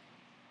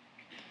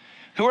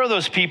 Who are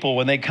those people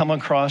when they come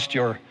across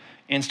your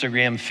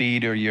Instagram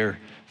feed or your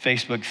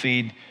Facebook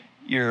feed,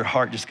 your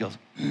heart just goes,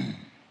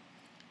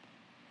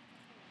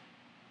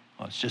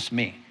 oh, it's just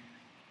me.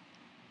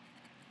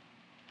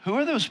 Who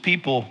are those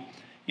people,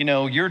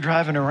 you're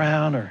driving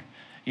around or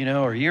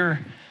you're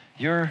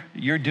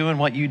doing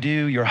what you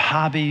do, your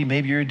hobby,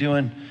 maybe you're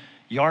doing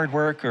yard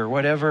work or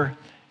whatever,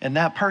 and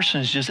that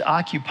person is just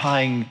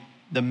occupying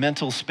the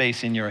mental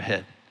space in your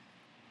head.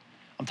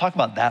 I'm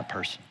talking about that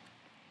person.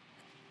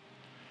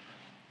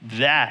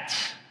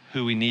 That's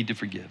who we need to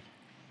forgive.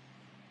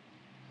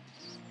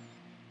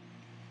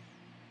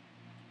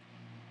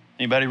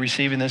 Anybody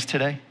receiving this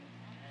today?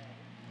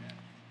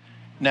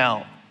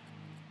 Now,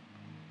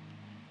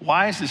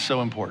 why is this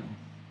so important?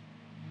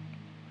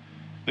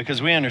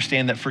 Because we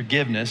understand that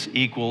forgiveness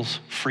equals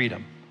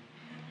freedom.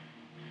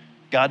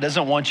 God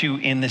doesn't want you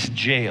in this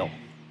jail.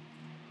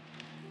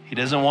 He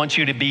doesn't want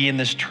you to be in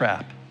this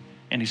trap.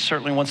 And he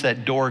certainly wants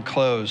that door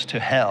closed to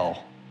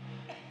hell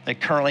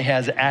that currently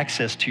has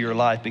access to your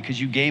life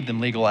because you gave them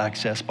legal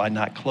access by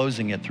not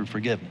closing it through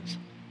forgiveness.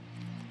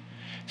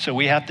 So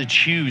we have to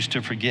choose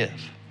to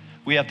forgive.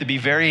 We have to be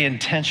very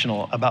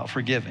intentional about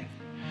forgiving.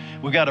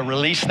 We've got to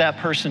release that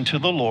person to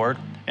the Lord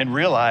and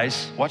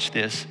realize, watch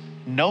this,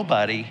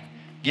 nobody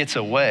gets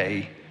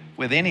away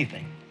with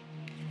anything.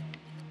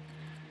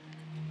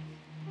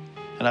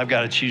 And I've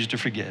got to choose to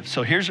forgive.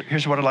 So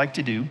here's what I'd like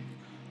to do.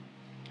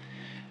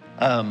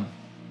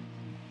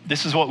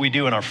 This is what we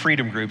do in our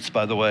freedom groups,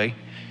 by the way,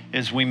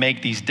 is we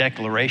make these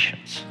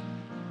declarations.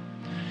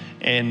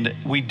 And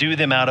we do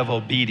them out of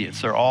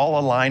obedience. They're all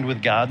aligned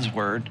with God's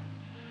word.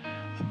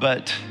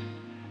 But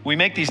we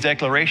make these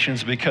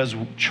declarations because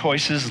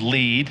choices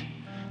lead,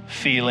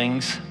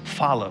 feelings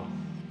follow.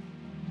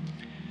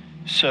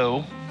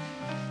 So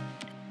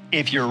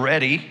if you're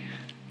ready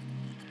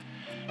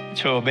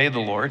to obey the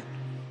Lord,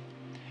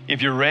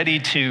 if you're ready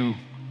to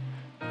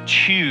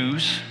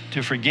choose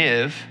to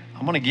forgive,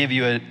 I'm gonna give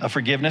you a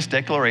forgiveness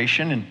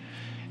declaration, and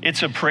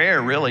it's a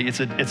prayer, really. It's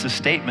a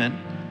statement,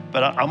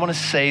 but I'm gonna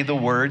say the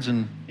words,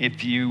 and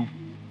if you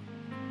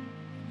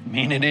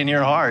mean it in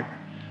your heart,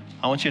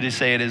 I want you to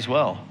say it as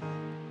well.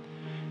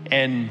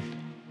 And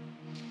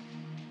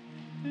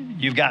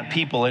you've got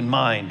people in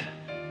mind.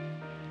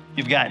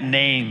 You've got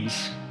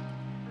names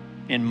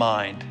in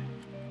mind.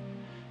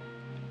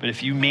 But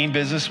if you mean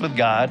business with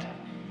God,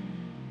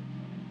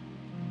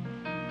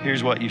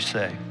 here's what you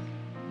say.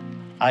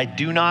 I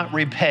do not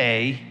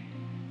repay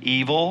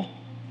evil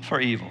for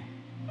evil.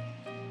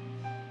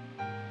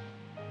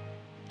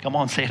 Come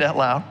on, say it out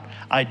loud.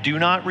 I do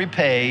not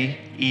repay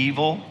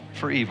evil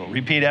for evil.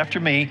 Repeat after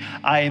me.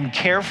 I am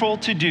careful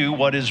to do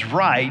what is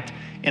right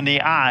in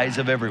the eyes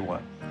of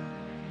everyone.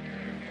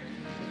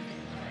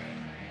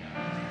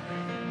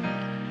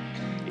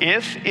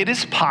 if it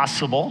is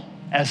possible,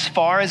 as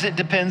far as it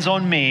depends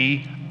on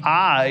me,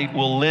 I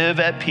will live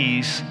at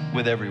peace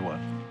with everyone.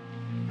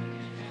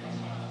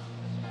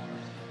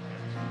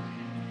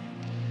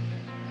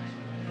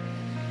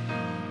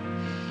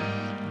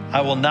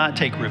 I will not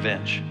take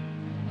revenge,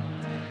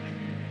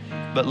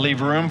 but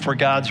leave room for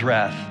God's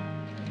wrath.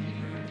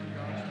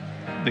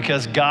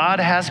 Because God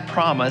has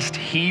promised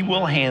He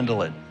will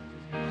handle it.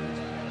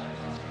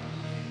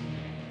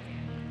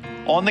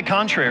 On the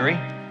contrary,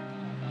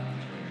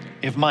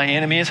 if my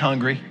enemy is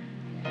hungry,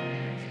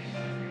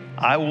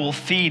 I will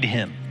feed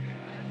him.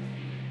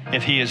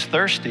 If he is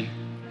thirsty,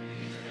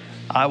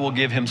 I will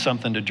give him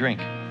something to drink.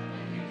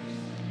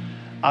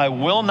 I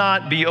will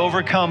not be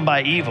overcome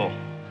by evil,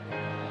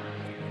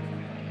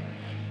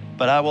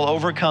 but I will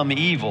overcome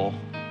evil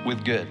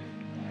with good.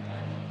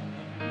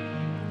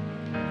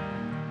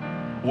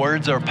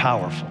 Words are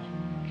powerful.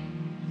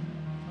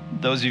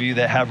 Those of you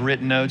that have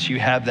written notes, you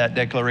have that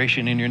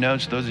declaration in your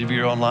notes. Those of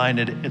you who are online,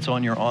 it's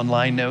on your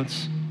online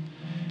notes.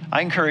 I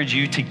encourage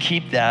you to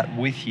keep that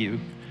with you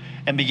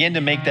and begin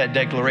to make that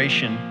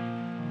declaration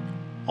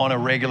on a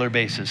regular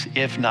basis,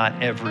 if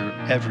not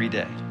every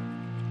day.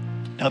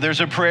 Now,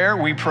 there's a prayer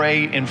we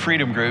pray in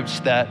freedom groups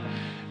that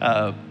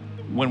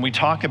when we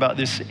talk about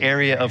this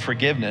area of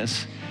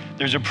forgiveness,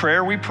 there's a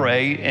prayer we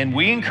pray, and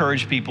we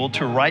encourage people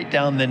to write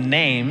down the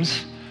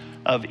names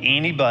of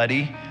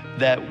anybody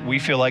that we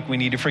feel like we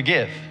need to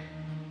forgive.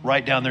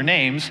 Write down their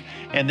names,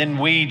 and then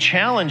we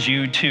challenge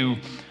you to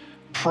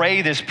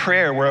pray this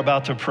prayer we're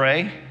about to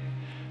pray,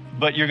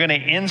 but you're gonna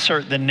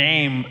insert the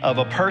name of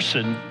a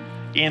person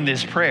in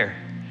this prayer.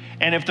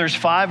 And if there's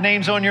 5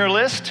 names on your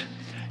list,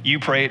 you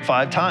pray it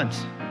 5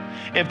 times.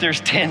 If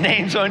there's 10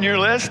 names on your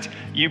list,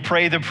 you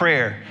pray the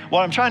prayer.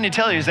 What I'm trying to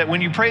tell you is that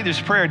when you pray this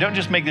prayer, don't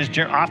just make this,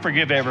 I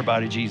forgive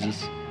everybody,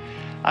 Jesus.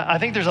 I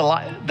think there's a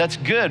lot, that's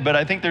good, but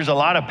I think there's a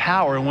lot of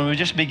power when we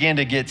just begin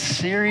to get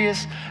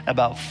serious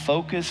about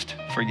focused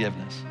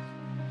forgiveness.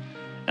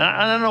 And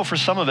I don't know, for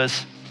some of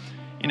us,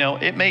 you know,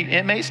 it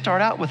may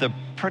start out with a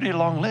pretty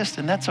long list,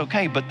 and that's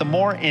okay, but the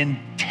more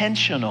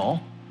intentional,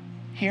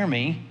 hear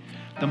me,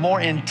 the more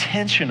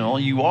intentional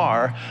you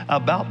are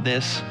about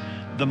this,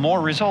 the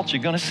more results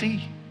you're gonna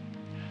see,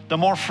 the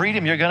more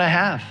freedom you're gonna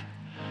have,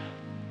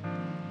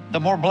 the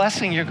more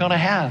blessing you're gonna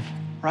have,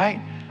 right?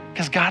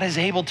 Because God is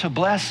able to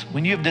bless.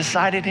 When you have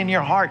decided in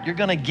your heart, you're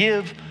gonna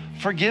give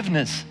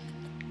forgiveness.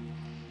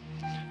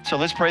 So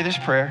let's pray this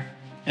prayer.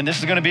 And this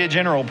is gonna be a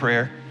general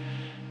prayer.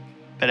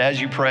 But as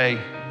you pray,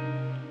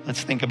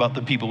 let's think about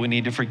the people we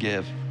need to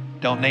forgive.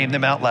 Don't name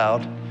them out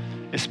loud,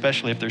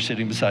 especially if they're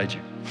sitting beside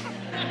you.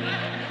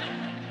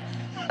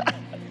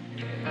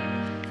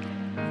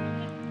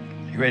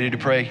 You ready to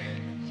pray?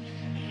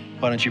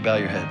 Why don't you bow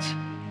your heads?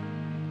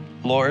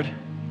 Lord,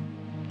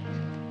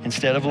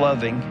 instead of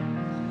loving,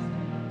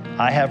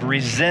 I have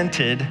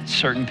resented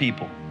certain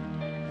people.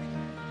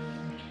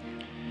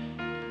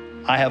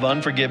 I have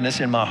unforgiveness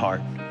in my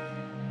heart.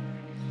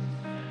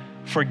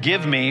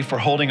 Forgive me for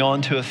holding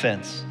on to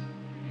offense.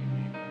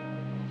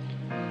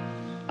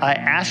 I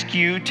ask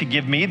you to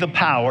give me the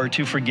power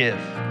to forgive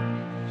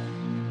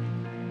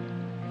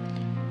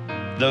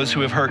those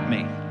who have hurt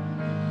me,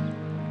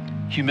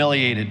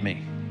 humiliated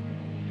me,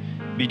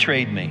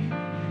 betrayed me.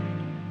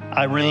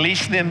 I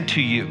release them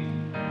to you.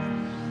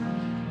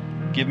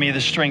 Give me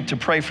the strength to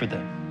pray for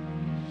them,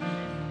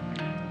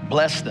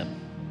 bless them,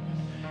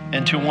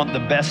 and to want the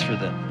best for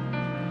them.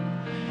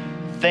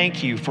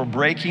 Thank you for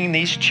breaking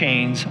these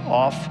chains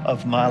off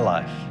of my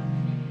life.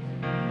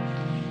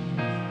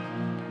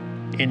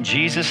 In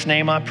Jesus'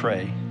 name I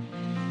pray,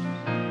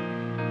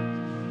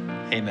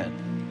 amen.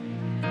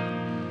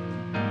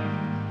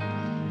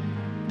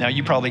 Now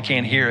you probably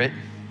can't hear it,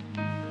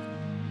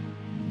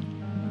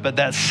 but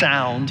that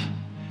sound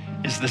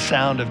is the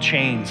sound of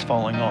chains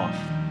falling off.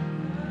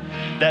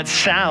 That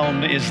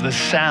sound is the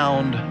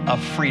sound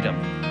of freedom.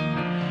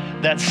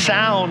 That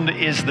sound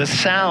is the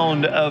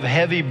sound of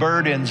heavy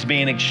burdens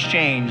being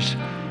exchanged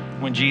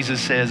when Jesus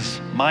says,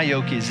 my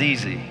yoke is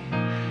easy,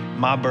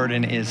 my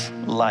burden is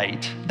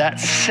light. That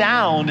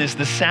sound is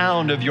the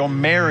sound of your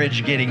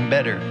marriage getting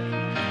better.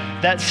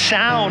 That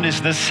sound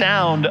is the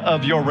sound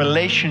of your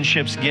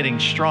relationships getting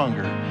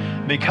stronger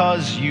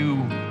because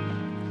you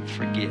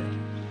forgive.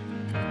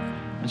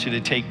 I want you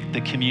to take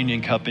the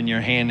communion cup in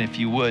your hand, if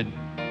you would.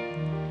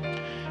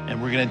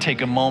 And we're going to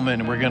take a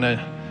moment and we're going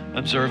to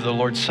observe the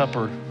Lord's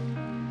Supper.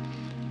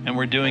 And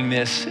we're doing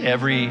this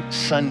every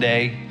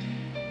Sunday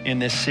in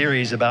this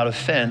series about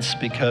offense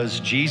because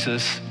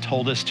Jesus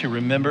told us to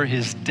remember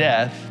his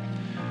death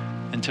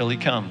until he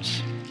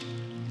comes.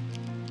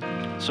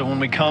 So when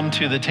we come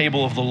to the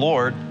table of the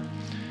Lord,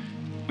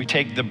 we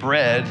take the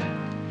bread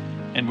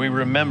and we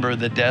remember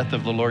the death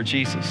of the Lord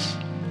Jesus.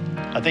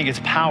 I think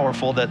it's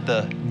powerful that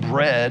the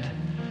bread,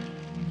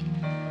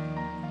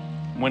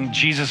 when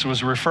Jesus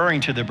was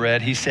referring to the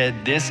bread, he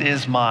said, this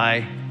is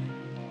my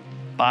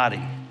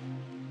body,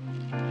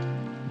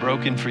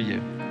 broken for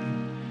you.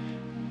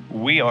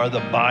 We are the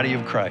body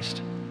of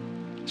Christ.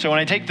 So when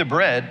I take the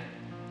bread,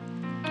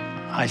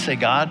 I say,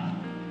 God,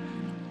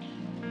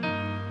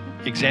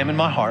 examine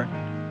my heart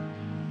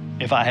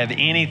if I have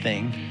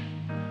anything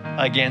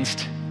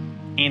against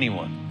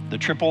anyone. The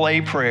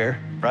AAA prayer,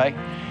 right?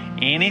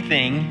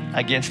 Anything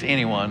against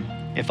anyone.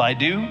 If I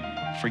do,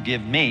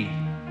 forgive me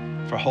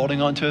for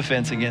holding on to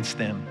offense against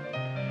them.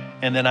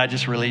 And then I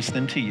just release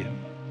them to you.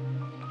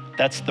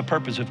 That's the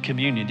purpose of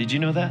communion. Did you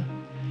know that?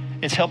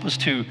 It's help us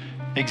to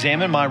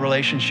examine my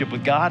relationship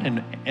with God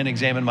and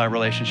examine my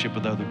relationship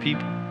with other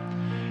people.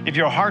 If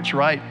your heart's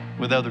right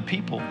with other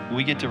people,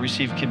 we get to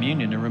receive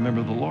communion and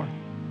remember the Lord.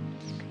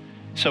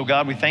 So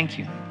God, we thank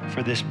you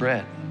for this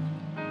bread.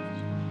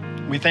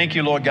 We thank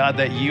you, Lord God,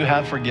 that you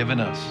have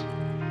forgiven us.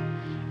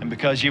 And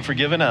because you've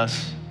forgiven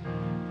us,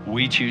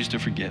 we choose to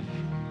forgive.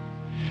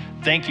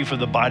 Thank you for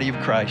the body of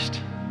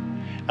Christ.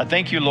 I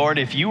thank you, Lord,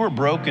 if you were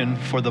broken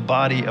for the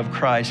body of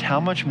Christ, how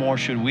much more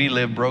should we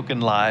live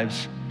broken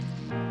lives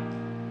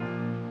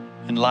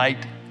in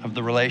light of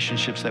the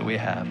relationships that we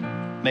have?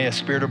 May a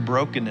spirit of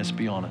brokenness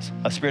be on us,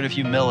 a spirit of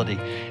humility,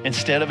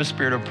 instead of a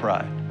spirit of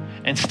pride,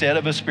 instead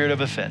of a spirit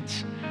of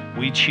offense.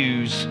 We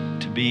choose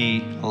to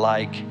be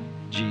like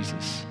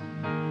Jesus.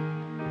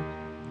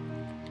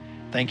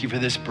 Thank you for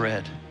this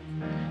bread.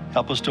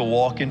 Help us to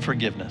walk in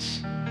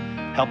forgiveness.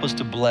 Help us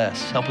to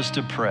bless. Help us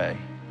to pray.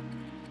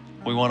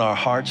 We want our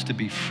hearts to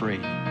be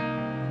free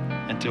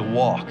and to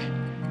walk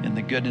in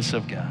the goodness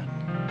of God.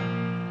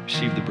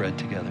 Receive the bread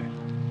together.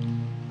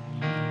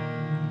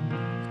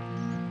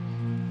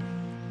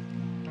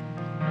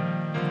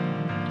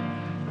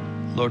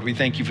 Lord, we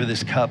thank you for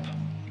this cup.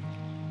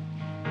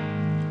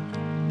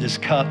 This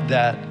cup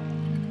that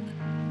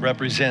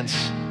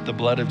represents the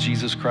blood of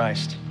Jesus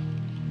Christ.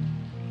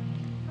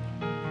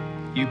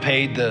 You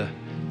paid the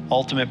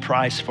ultimate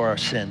price for our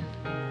sin.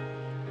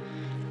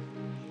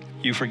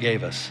 You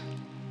forgave us.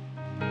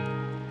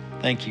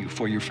 Thank you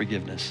for your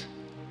forgiveness.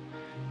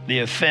 The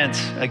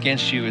offense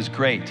against you is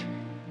great.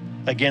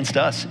 Against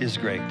us is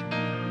great.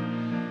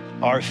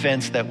 Our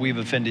offense that we've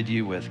offended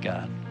you with,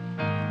 God.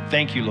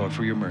 Thank you, Lord,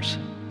 for your mercy.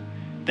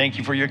 Thank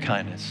you for your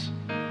kindness.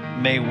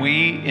 May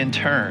we, in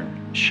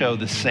turn, show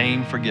the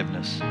same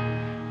forgiveness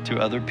to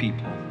other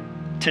people.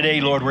 Today,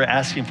 Lord, we're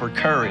asking for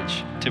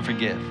courage to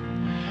forgive.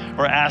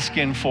 We're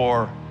asking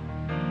for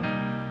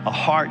a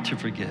heart to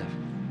forgive.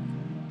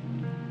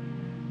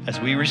 As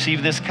we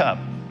receive this cup,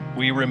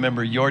 we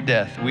remember your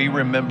death. We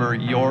remember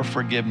your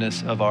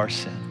forgiveness of our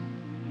sin.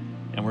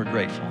 And we're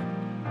grateful.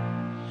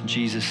 In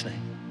Jesus'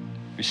 name,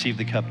 receive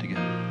the cup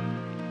together.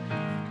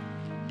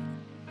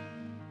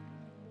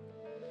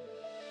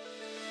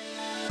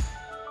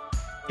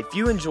 If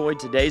you enjoyed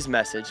today's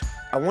message,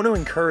 I want to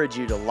encourage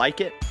you to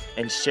like it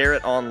and share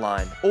it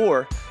online,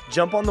 or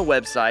jump on the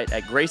website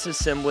at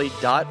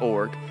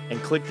graceassembly.org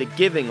and click the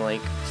giving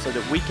link so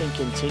that we can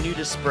continue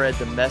to spread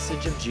the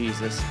message of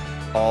Jesus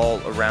all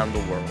around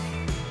the world.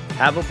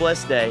 Have a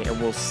blessed day, and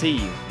we'll see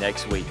you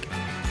next week.